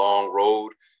 that it's a long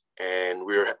road. And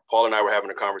Paul and I were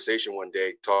having a conversation one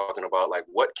day talking about like,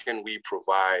 what can we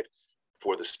provide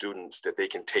for the students that they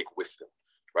can take with them,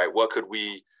 right? What could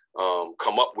we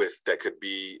come up with that could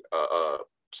be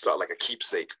like a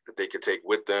keepsake that they could take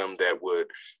with them that would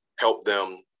help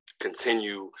them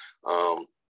continue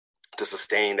to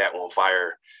sustain that on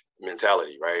fire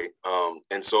mentality, right?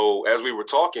 And so as we were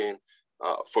talking,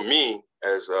 for me,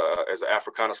 as an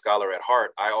Africana scholar at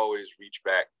heart, I always reach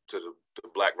back to the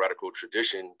Black radical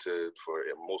tradition for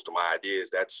most of my ideas.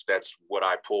 That's what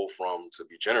I pull from to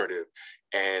be generative.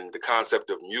 And the concept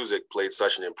of music played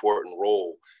such an important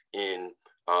role in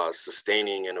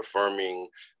sustaining and affirming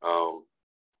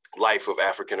life of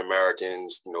African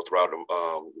Americans, throughout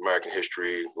American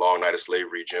history, long night of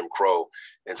slavery, Jim Crow.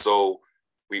 And so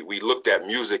we looked at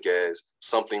music as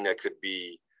something that could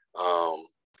be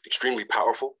extremely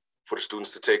powerful for the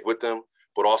students to take with them,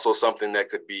 but also something that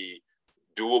could be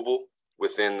doable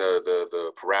within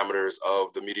the parameters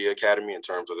of the Media Academy in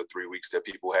terms of the 3 weeks that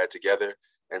people had together.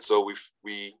 And so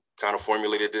we kind of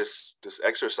formulated this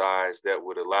exercise that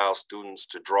would allow students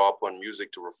to draw upon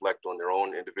music to reflect on their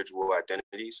own individual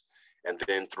identities. And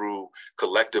then through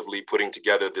collectively putting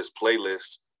together this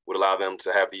playlist would allow them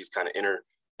to have these kind of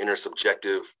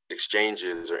intersubjective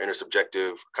exchanges or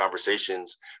intersubjective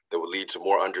conversations that would lead to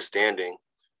more understanding.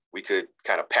 We could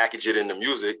kind of package it into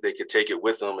music. They could take it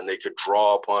with them and they could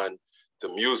draw upon the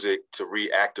music to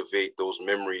reactivate those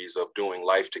memories of doing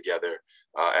life together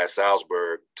at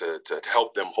Salzburg to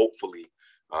help them hopefully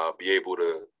be able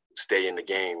to stay in the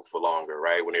game for longer,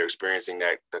 right? When they're experiencing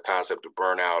the concept of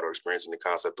burnout or experiencing the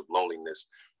concept of loneliness,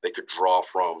 they could draw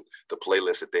from the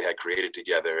playlist that they had created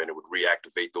together and it would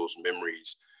reactivate those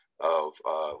memories of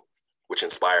which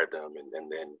inspired them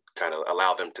and then kind of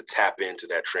allow them to tap into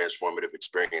that transformative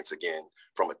experience again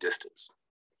from a distance.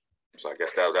 So I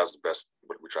guess that was the best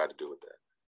what we tried to do with that.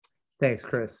 Thanks,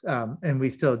 Chris. And we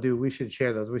still do. We should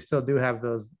share those. We still do have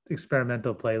those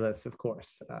experimental playlists, of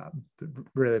course.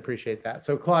 Really appreciate that.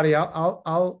 So, Claudia,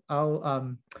 I'll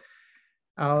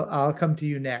come to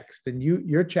you next. And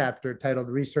your chapter titled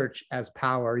 "Research as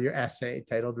Power," your essay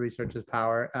titled "Research as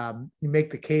Power," you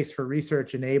make the case for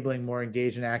research enabling more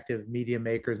engaged and active media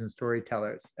makers and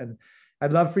storytellers. And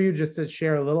I'd love for you just to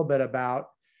share a little bit about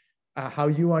how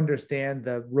you understand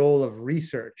the role of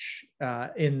research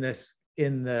in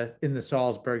the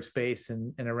Salzburg space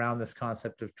and around this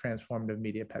concept of transformative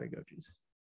media pedagogies.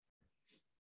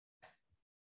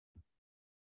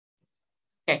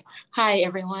 Okay. Hi,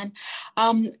 everyone.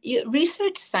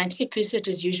 Scientific research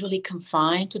is usually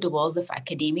confined to the walls of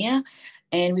academia,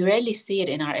 and we rarely see it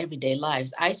in our everyday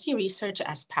lives. I see research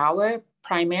as power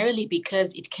primarily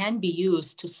because it can be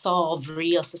used to solve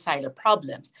real societal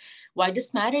problems. Why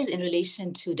this matters in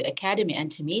relation to the academy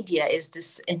and to media is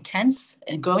this intense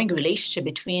and growing relationship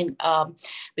between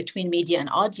media and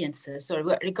audiences. So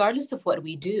regardless of what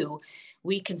we do,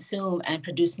 we consume and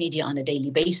produce media on a daily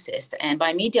basis. And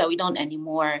by media, we don't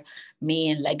anymore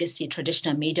mean legacy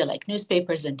traditional media like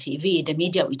newspapers and TV. The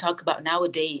media we talk about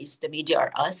nowadays, the media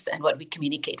are us and what we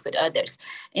communicate with others.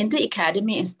 In the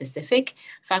academy in specific,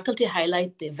 faculty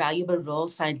highlight the valuable role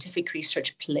scientific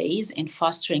research plays in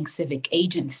fostering civic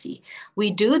agency. We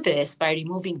do this by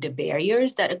removing the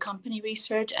barriers that accompany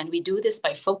research, and we do this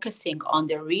by focusing on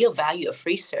the real value of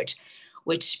research,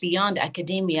 which beyond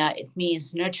academia, it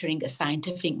means nurturing a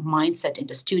scientific mindset in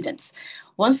the students.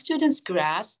 Once students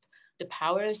grasp the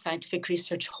power scientific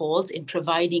research holds in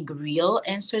providing real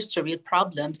answers to real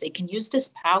problems, they can use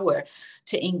this power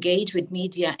to engage with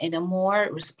media in a more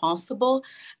responsible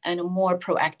and a more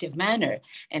proactive manner,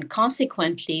 and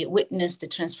consequently witness the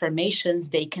transformations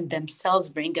they can themselves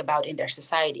bring about in their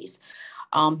societies.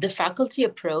 The faculty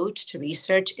approach to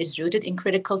research is rooted in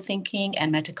critical thinking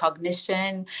and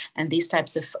metacognition and these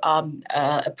types of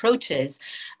approaches.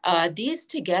 These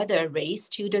together raise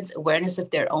students' awareness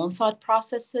of their own thought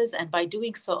processes, and by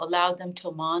doing so, allow them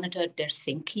to monitor their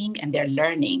thinking and their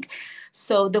learning.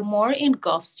 So the more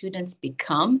engulfed students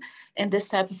become in this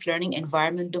type of learning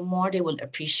environment, the more they will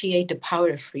appreciate the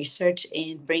power of research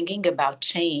in bringing about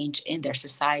change in their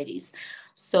societies.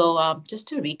 So just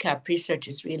to recap, research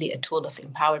is really a tool of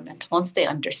empowerment. Once they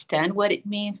understand what it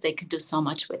means, they can do so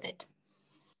much with it.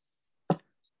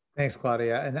 Thanks,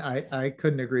 Claudia. And I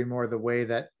couldn't agree more. The way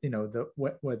that,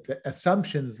 what the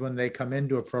assumptions when they come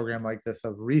into a program like this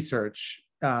of research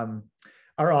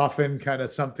are often kind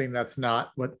of something that's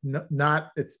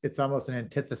it's almost an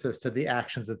antithesis to the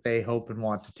actions that they hope and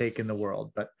want to take in the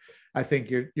world. But I think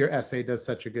your essay does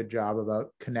such a good job about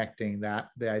connecting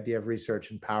the idea of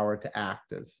research and power to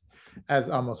act as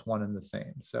almost one and the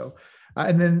same. So,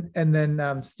 and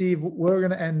then Steve, we're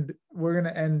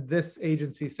gonna end this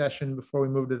agency session before we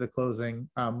move to the closing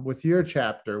with your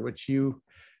chapter, which you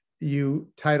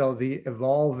title The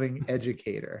Evolving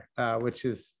Educator, which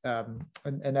is an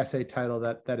essay title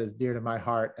that is dear to my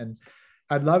heart. And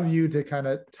I'd love you to kind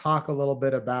of talk a little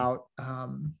bit about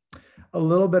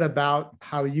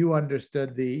how you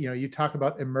understood you talk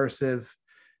about immersive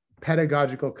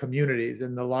pedagogical communities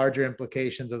and the larger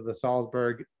implications of the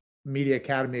Salzburg Media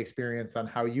Academy experience on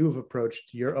how you've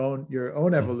approached your own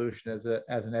evolution as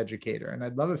an educator. And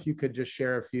I'd love if you could just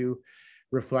share a few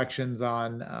reflections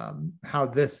on how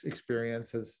this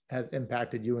experience has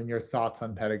impacted you and your thoughts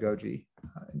on pedagogy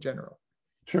in general.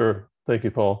 Sure. Thank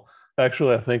you, Paul.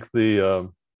 Actually, I think the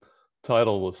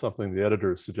title was something the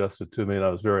editors suggested to me, and I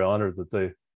was very honored that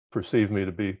they perceived me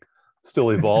to be still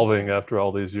evolving after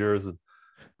all these years, and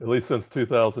at least since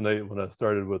 2008 when I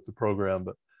started with the program.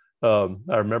 But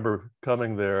I remember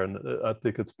coming there, and I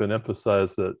think it's been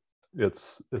emphasized that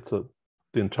the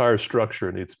entire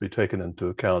structure needs to be taken into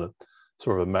account,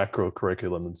 sort of a macro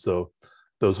curriculum. And so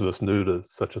those of us new to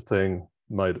such a thing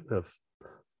might have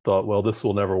thought, well, this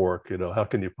will never work. How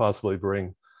can you possibly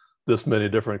bring this many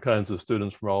different kinds of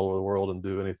students from all over the world and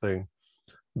do anything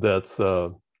that's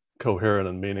coherent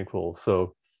and meaningful?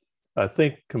 So I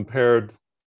think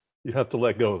you have to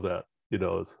let go of that,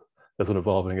 as an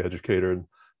evolving educator. And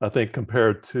I think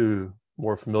compared to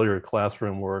more familiar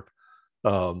classroom work,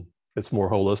 it's more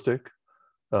holistic.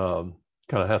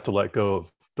 Kind of have to let go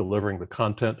of delivering the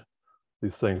content.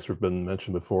 These things have been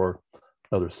mentioned before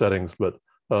in other settings, but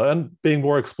and being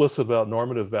more explicit about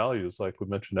normative values, like we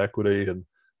mentioned, equity and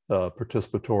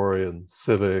participatory and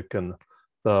civic. And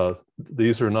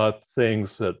these are not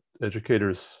things that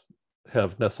educators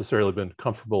have necessarily been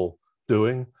comfortable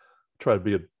doing. Try to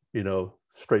be,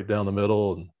 straight down the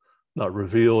middle and not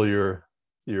reveal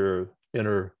your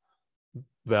inner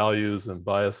values and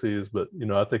biases. But,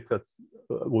 I think that's,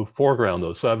 we'll foreground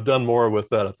those. So I've done more with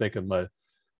that, I think, in my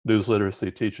news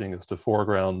literacy teaching, is to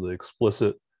foreground the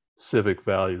explicit civic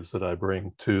values that I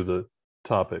bring to the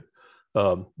topic.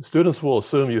 Students will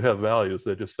assume you have values.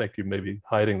 They just think you may be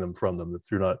hiding them from them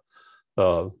if you're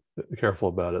not careful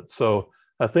about it. So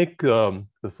I think the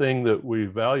thing that we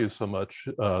value so much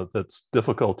that's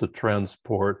difficult to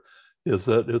transport is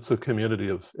that it's a community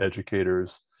of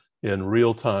educators in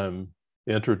real-time,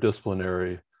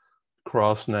 interdisciplinary,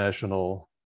 cross-national.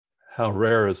 How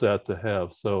rare is that to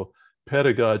have? So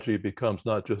pedagogy becomes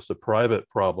not just a private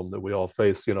problem that we all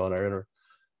face, in our inner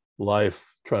life,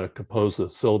 trying to compose a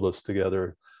syllabus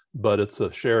together, but it's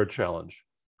a shared challenge,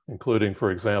 including,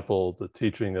 for example, the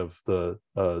teaching of the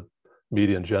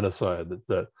median genocide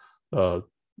that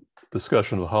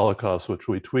discussion of the Holocaust, which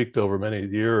we tweaked over many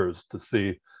years to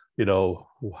see, you know,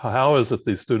 how is it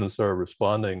these students are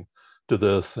responding to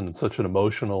this in such an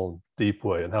emotional, deep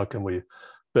way, and how can we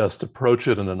best approach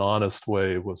it in an honest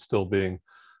way with still being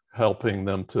helping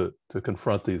them to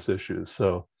confront these issues.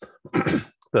 So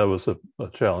that was a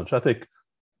challenge. I think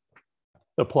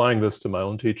applying this to my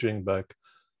own teaching back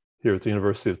here at the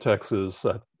University of Texas,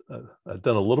 I've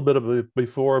done a little bit of it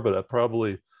before, but I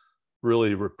probably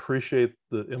really appreciate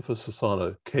the emphasis on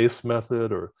a case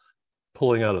method or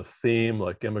pulling out a theme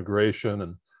like immigration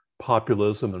and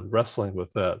populism and wrestling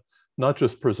with that, not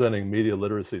just presenting media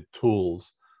literacy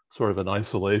tools sort of in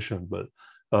isolation, but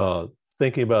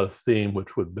thinking about a theme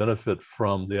which would benefit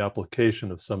from the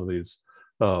application of some of these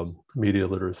media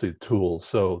literacy tools.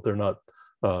 So they're not,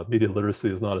 media literacy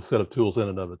is not a set of tools in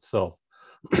and of itself.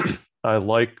 I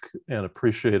like and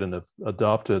appreciate and have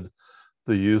adopted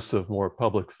the use of more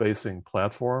public-facing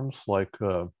platforms like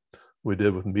we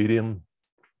did with Medium,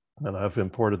 and I've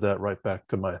imported that right back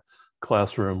to my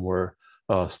classroom where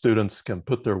students can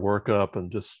put their work up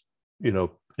and just, you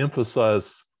know,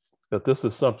 emphasize that this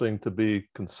is something to be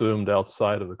consumed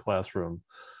outside of the classroom.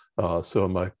 So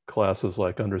in my classes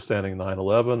like Understanding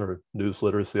 9/11 or News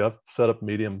Literacy, I've set up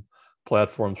Medium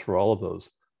platforms for all of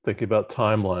those. Thinking about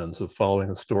timelines of following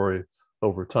a story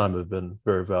over time have been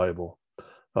very valuable.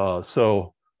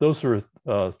 So those are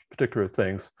particular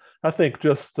things. I think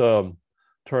just in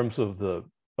terms of the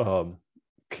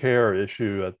care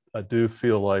issue, I do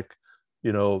feel like,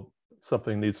 you know,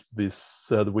 something needs to be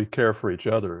said. We care for each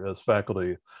other as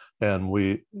faculty, and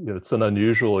we, you know, it's an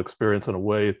unusual experience in a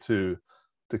way to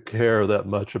care that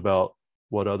much about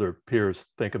what other peers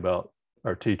think about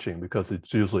our teaching, because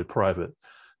it's usually private,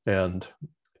 and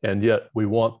yet we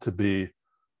want to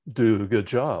do a good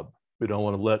job. We don't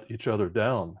want to let each other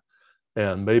down,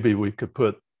 and maybe we could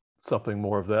put something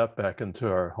more of that back into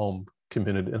our home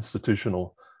community,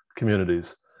 institutional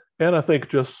communities. And I think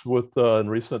just with in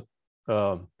recent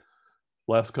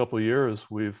last couple of years,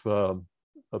 we've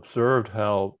observed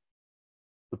how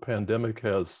the pandemic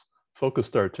has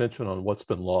focused our attention on what's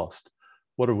been lost.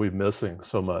 What are we missing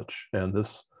so much? And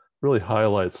this really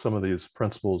highlights some of these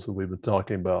principles that we've been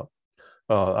talking about.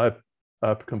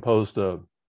 I've composed a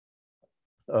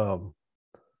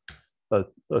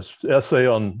essay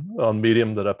on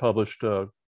Medium that I published the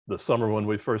summer when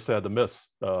we first had to miss,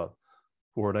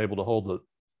 weren't able to hold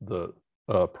the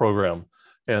program,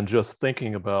 and just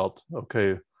thinking about,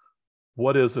 okay,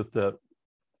 what is it that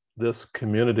this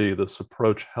community, this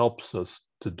approach helps us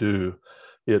to do?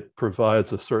 It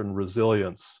provides a certain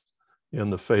resilience in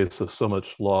the face of so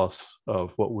much loss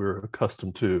of what we're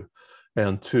accustomed to,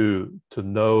 and to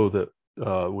know that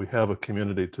we have a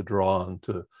community to draw on,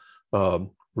 to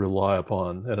rely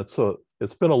upon. And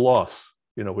it's been a loss.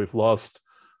 You know, we've lost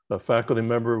a faculty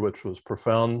member, which was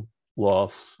profound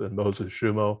loss in Moses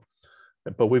Shumo,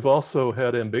 but we've also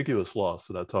had ambiguous loss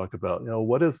that I talk about. You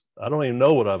know, I don't even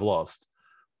know what I've lost,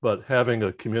 but having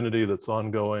a community that's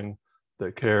ongoing,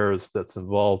 that cares, that's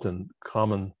involved in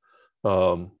common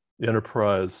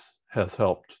enterprise has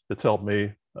helped. It's helped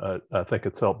me. I think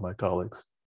it's helped my colleagues.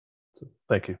 So,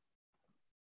 thank you.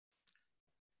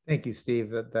 Thank you,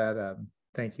 Steve.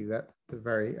 Thank you. That the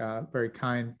very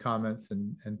kind comments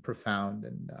and profound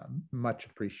and much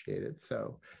appreciated.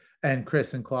 So, and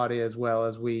Chris and Claudia as well,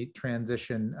 as we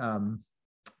transition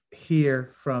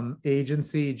here from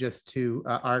agency just to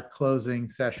our closing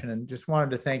session, and just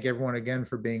wanted to thank everyone again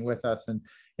for being with us and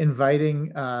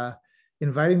inviting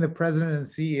the president and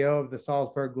CEO of the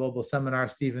Salzburg Global Seminar,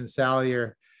 Stephen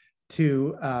Salyer,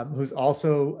 who's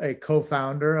also a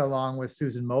co-founder along with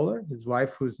Susan Moeller, his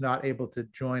wife, who's not able to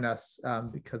join us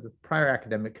because of prior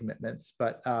academic commitments.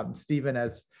 But Stephen,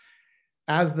 as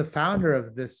the founder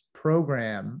of this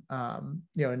program,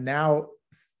 you know, now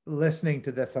listening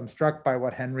to this, I'm struck by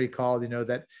what Henry called, you know,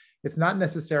 that it's not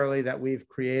necessarily that we've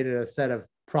created a set of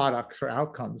products or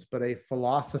outcomes, but a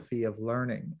philosophy of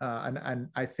learning. And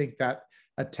I think that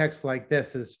a text like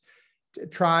this is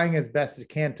trying as best it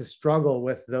can to struggle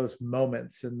with those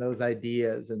moments and those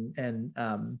ideas and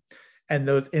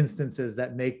those instances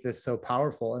that make this so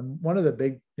powerful. And one of the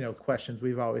big, you know, questions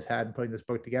we've always had in putting this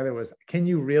book together was, can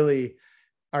you really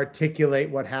articulate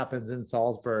what happens in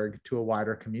Salzburg to a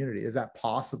wider community? Is that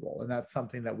possible? And that's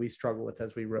something that we struggle with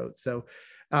as we wrote. So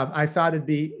I thought it'd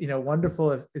be, you know,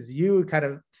 wonderful if, as you kind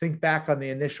of think back on the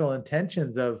initial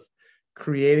intentions of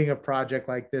creating a project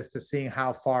like this, to seeing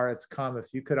how far it's come,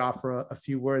 if you could offer a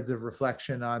few words of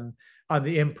reflection on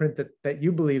the imprint that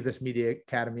you believe this Media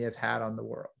Academy has had on the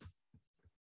world.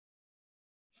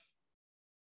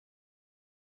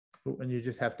 And you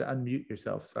just have to unmute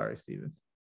yourself. Sorry, Stephen.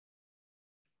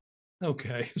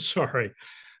 Okay, sorry.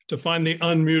 To find the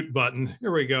unmute button.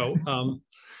 Here we go.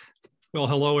 Well,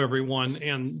 hello, everyone.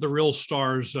 And the real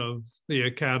stars of the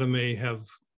Academy have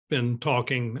been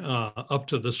talking up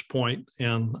to this point.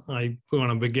 And I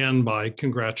want to begin by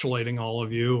congratulating all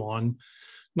of you on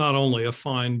not only a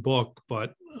fine book,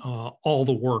 but all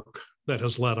the work that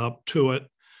has led up to it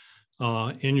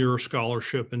in your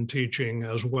scholarship and teaching,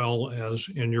 as well as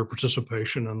in your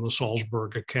participation in the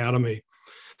Salzburg Academy.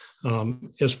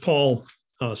 As Paul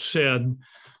said,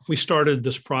 we started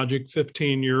this project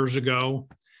 15 years ago.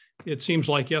 It seems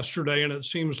like yesterday, and it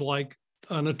seems like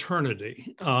an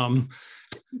eternity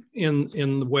in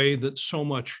the way that so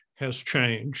much has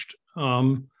changed.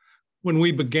 When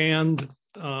we began,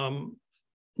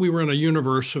 we were in a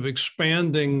universe of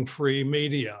expanding free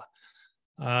media.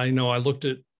 I know I looked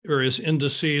at various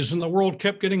indices, and the world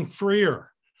kept getting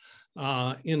freer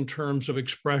in terms of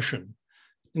expression.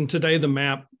 And today the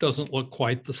map doesn't look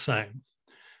quite the same.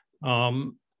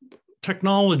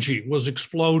 Technology was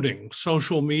exploding.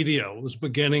 Social media was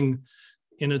beginning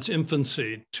in its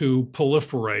infancy to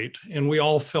proliferate. And we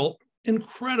all felt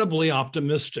incredibly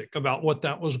optimistic about what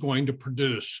that was going to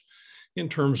produce in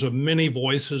terms of many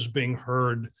voices being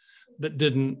heard that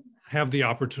didn't have the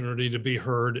opportunity to be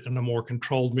heard in a more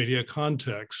controlled media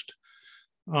context.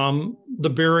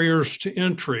 The barriers to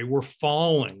entry were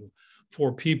falling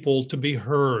for people to be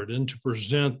heard and to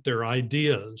present their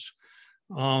ideas.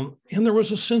 And there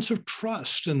was a sense of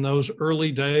trust in those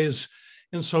early days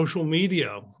in social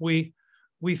media. We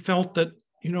felt that,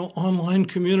 online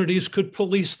communities could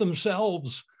police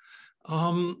themselves.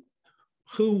 Who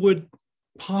would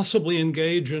possibly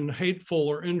engage in hateful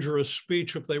or injurious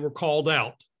speech if they were called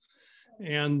out?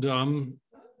 And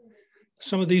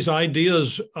some of these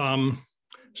ideas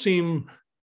seem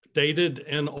dated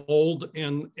and old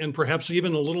and perhaps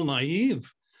even a little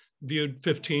naive, viewed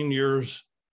 15 years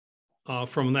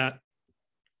from that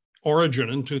origin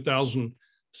in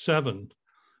 2007.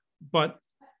 But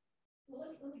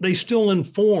they still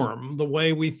inform the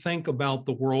way we think about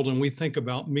the world and we think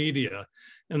about media.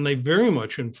 And they very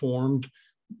much informed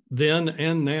then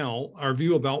and now our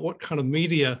view about what kind of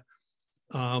media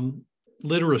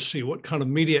literacy, what kind of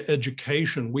media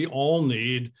education we all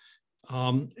need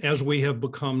as we have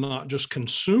become not just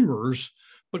consumers,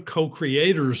 but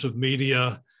co-creators of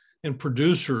media and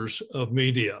producers of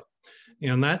media.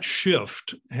 And that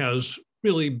shift has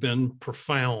really been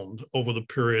profound over the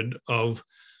period of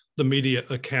the Media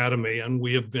Academy. And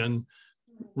we have been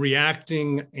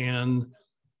reacting and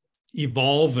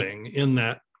evolving in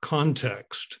that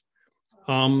context.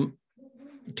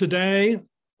 Today,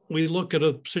 we look at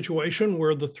a situation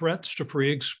where the threats to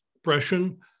free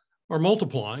expression are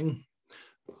multiplying,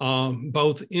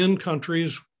 both in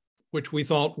countries which we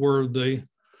thought were the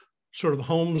sort of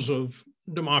homes of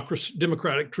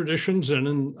democratic traditions and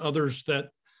in others that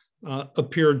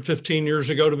appeared 15 years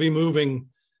ago to be moving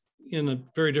in a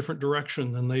very different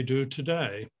direction than they do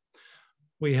today.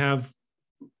 We have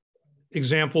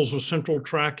examples of central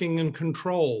tracking and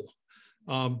control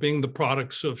being the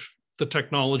products of the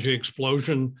technology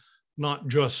explosion, not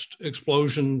just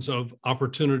explosions of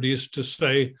opportunities to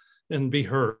say and be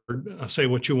heard, say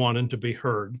what you want and to be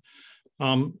heard.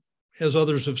 As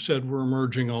others have said, we're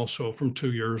emerging also from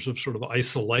 2 years of sort of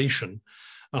isolation,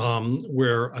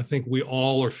 where I think we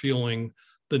all are feeling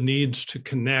the needs to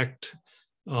connect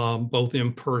both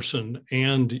in person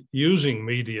and using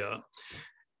media.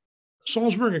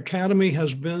 Salzburg Academy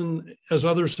has been, as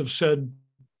others have said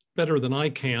better than I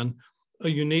can, a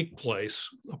unique place,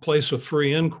 a place of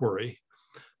free inquiry.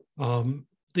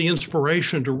 The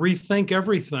inspiration to rethink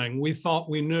everything we thought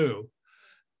we knew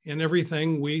and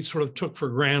everything we sort of took for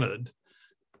granted,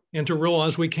 and to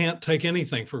realize we can't take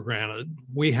anything for granted.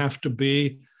 We have to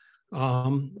be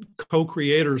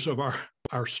co-creators of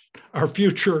our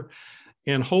future,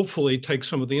 and hopefully take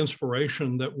some of the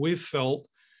inspiration that we've felt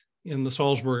in the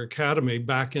Salzburg Academy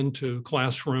back into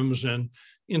classrooms and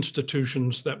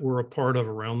institutions that we're a part of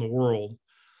around the world.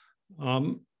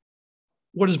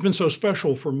 What has been so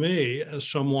special for me as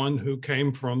someone who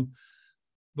came from,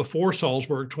 before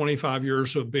Salzburg, 25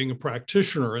 years of being a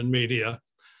practitioner in media,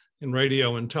 in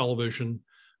radio and television,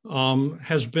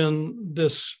 has been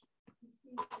this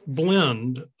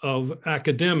blend of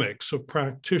academics, of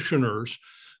practitioners,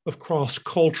 of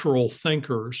cross-cultural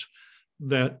thinkers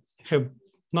that have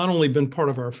not only been part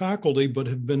of our faculty, but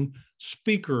have been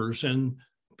speakers and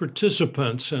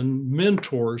participants and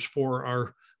mentors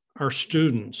for our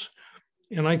students.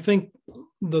 And I think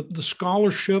the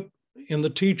scholarship and the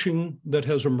teaching that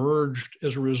has emerged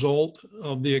as a result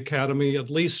of the Academy, at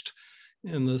least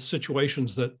in the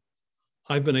situations that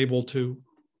I've been able to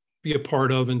be a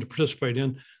part of and to participate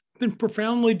in, been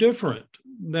profoundly different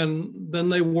than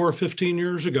they were 15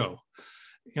 years ago.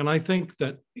 And I think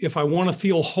that if I want to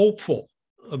feel hopeful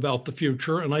about the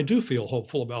future, and I do feel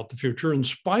hopeful about the future in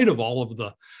spite of all of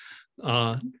the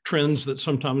trends that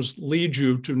sometimes lead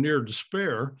you to near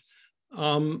despair,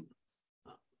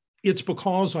 it's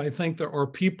because I think there are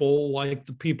people like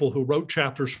the people who wrote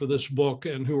chapters for this book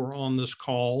and who are on this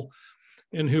call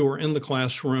and who are in the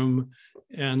classroom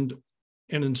and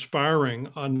inspiring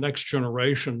a next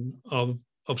generation of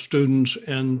students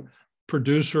and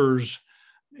producers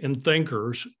and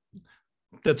thinkers.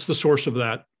 That's the source of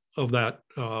that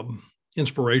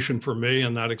inspiration for me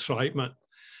and that excitement.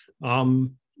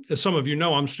 As some of you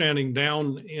know, I'm standing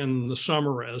down in the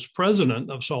summer as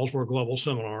president of Salzburg Global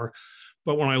Seminar.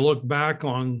 But when I look back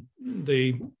on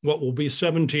what will be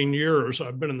 17 years,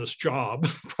 I've been in this job,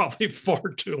 probably far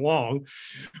too long,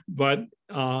 but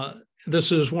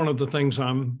this is one of the things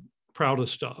I'm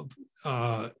proudest of.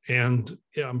 And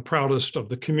I'm proudest of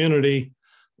the community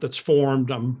that's formed.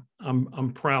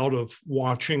 I'm proud of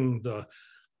watching the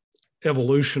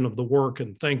evolution of the work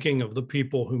and thinking of the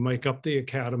people who make up the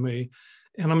Academy.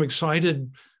 And I'm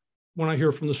excited when I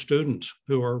hear from the students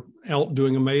who are out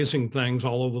doing amazing things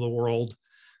all over the world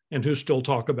and who still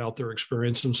talk about their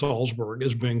experience in Salzburg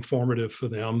as being formative for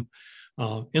them,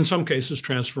 in some cases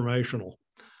transformational.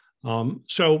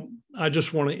 So I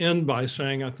just want to end by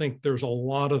saying I think there's a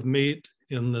lot of meat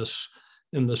in this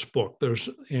book.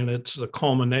 And it's the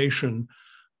culmination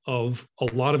of a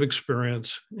lot of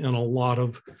experience and a lot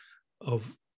of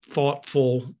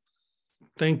thoughtful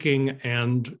thinking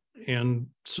and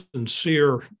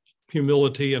sincere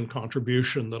humility and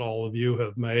contribution that all of you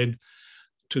have made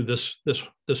to this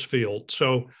field.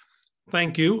 So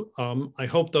thank you. I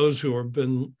hope those who have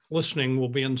been listening will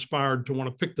be inspired to want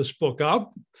to pick this book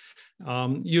up,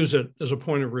 use it as a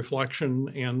point of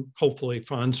reflection, and hopefully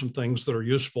find some things that are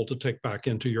useful to take back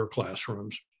into your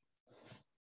classrooms.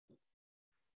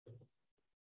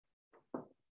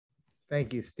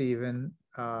 Thank you, Stephen.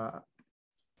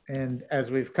 And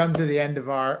as we've come to the end of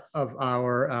our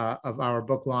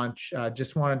book launch,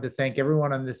 just wanted to thank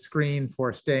everyone on the screen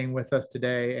for staying with us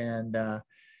today. And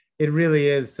it really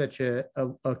is such a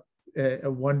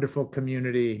wonderful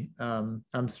community.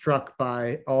 I'm struck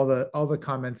by all the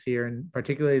comments here, and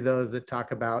particularly those that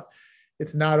talk about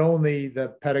it's not only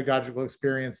the pedagogical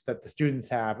experience that the students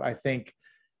have. I think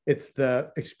it's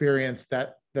the experience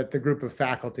that the group of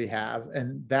faculty have,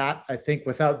 and that I think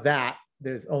without that,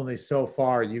 there's only so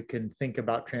far you can think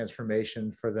about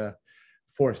transformation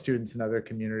for students in other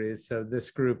communities. So this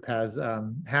group has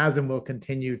and will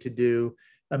continue to do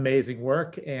amazing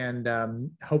work. And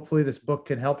hopefully this book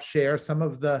can help share some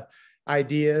of the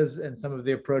ideas and some of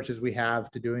the approaches we have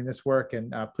to doing this work.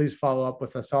 And please follow up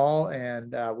with us all,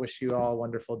 and wish you all a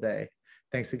wonderful day.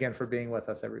 Thanks again for being with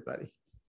us, everybody.